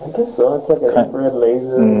 I guess so. It's like an infrared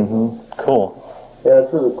laser. Mm-hmm. Cool. Yeah,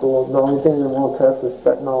 it's really cool. The only thing that won't test is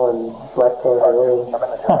fentanyl and black tar heroin.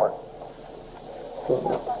 Huh.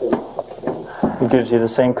 It gives you the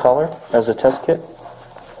same color as a test kit?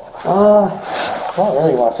 Not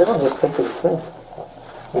really much. It'll just pick it the same.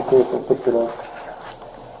 Let's see if it picks it up.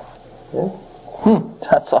 Yeah?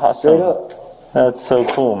 That's awesome. Straight up. That's so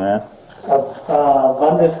cool, man.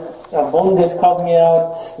 Bundes called me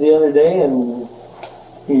out the other day and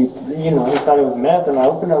he thought it was meth, and I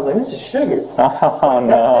opened it, I was like, this is sugar. Oh,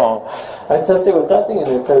 no. I tested with that thing and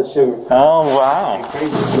it says sugar. Oh, wow.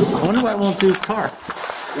 I wonder why it won't do car.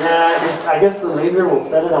 Yeah, I guess the laser will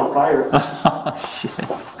set it on fire. Oh, shit.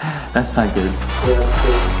 That's not good. Yeah,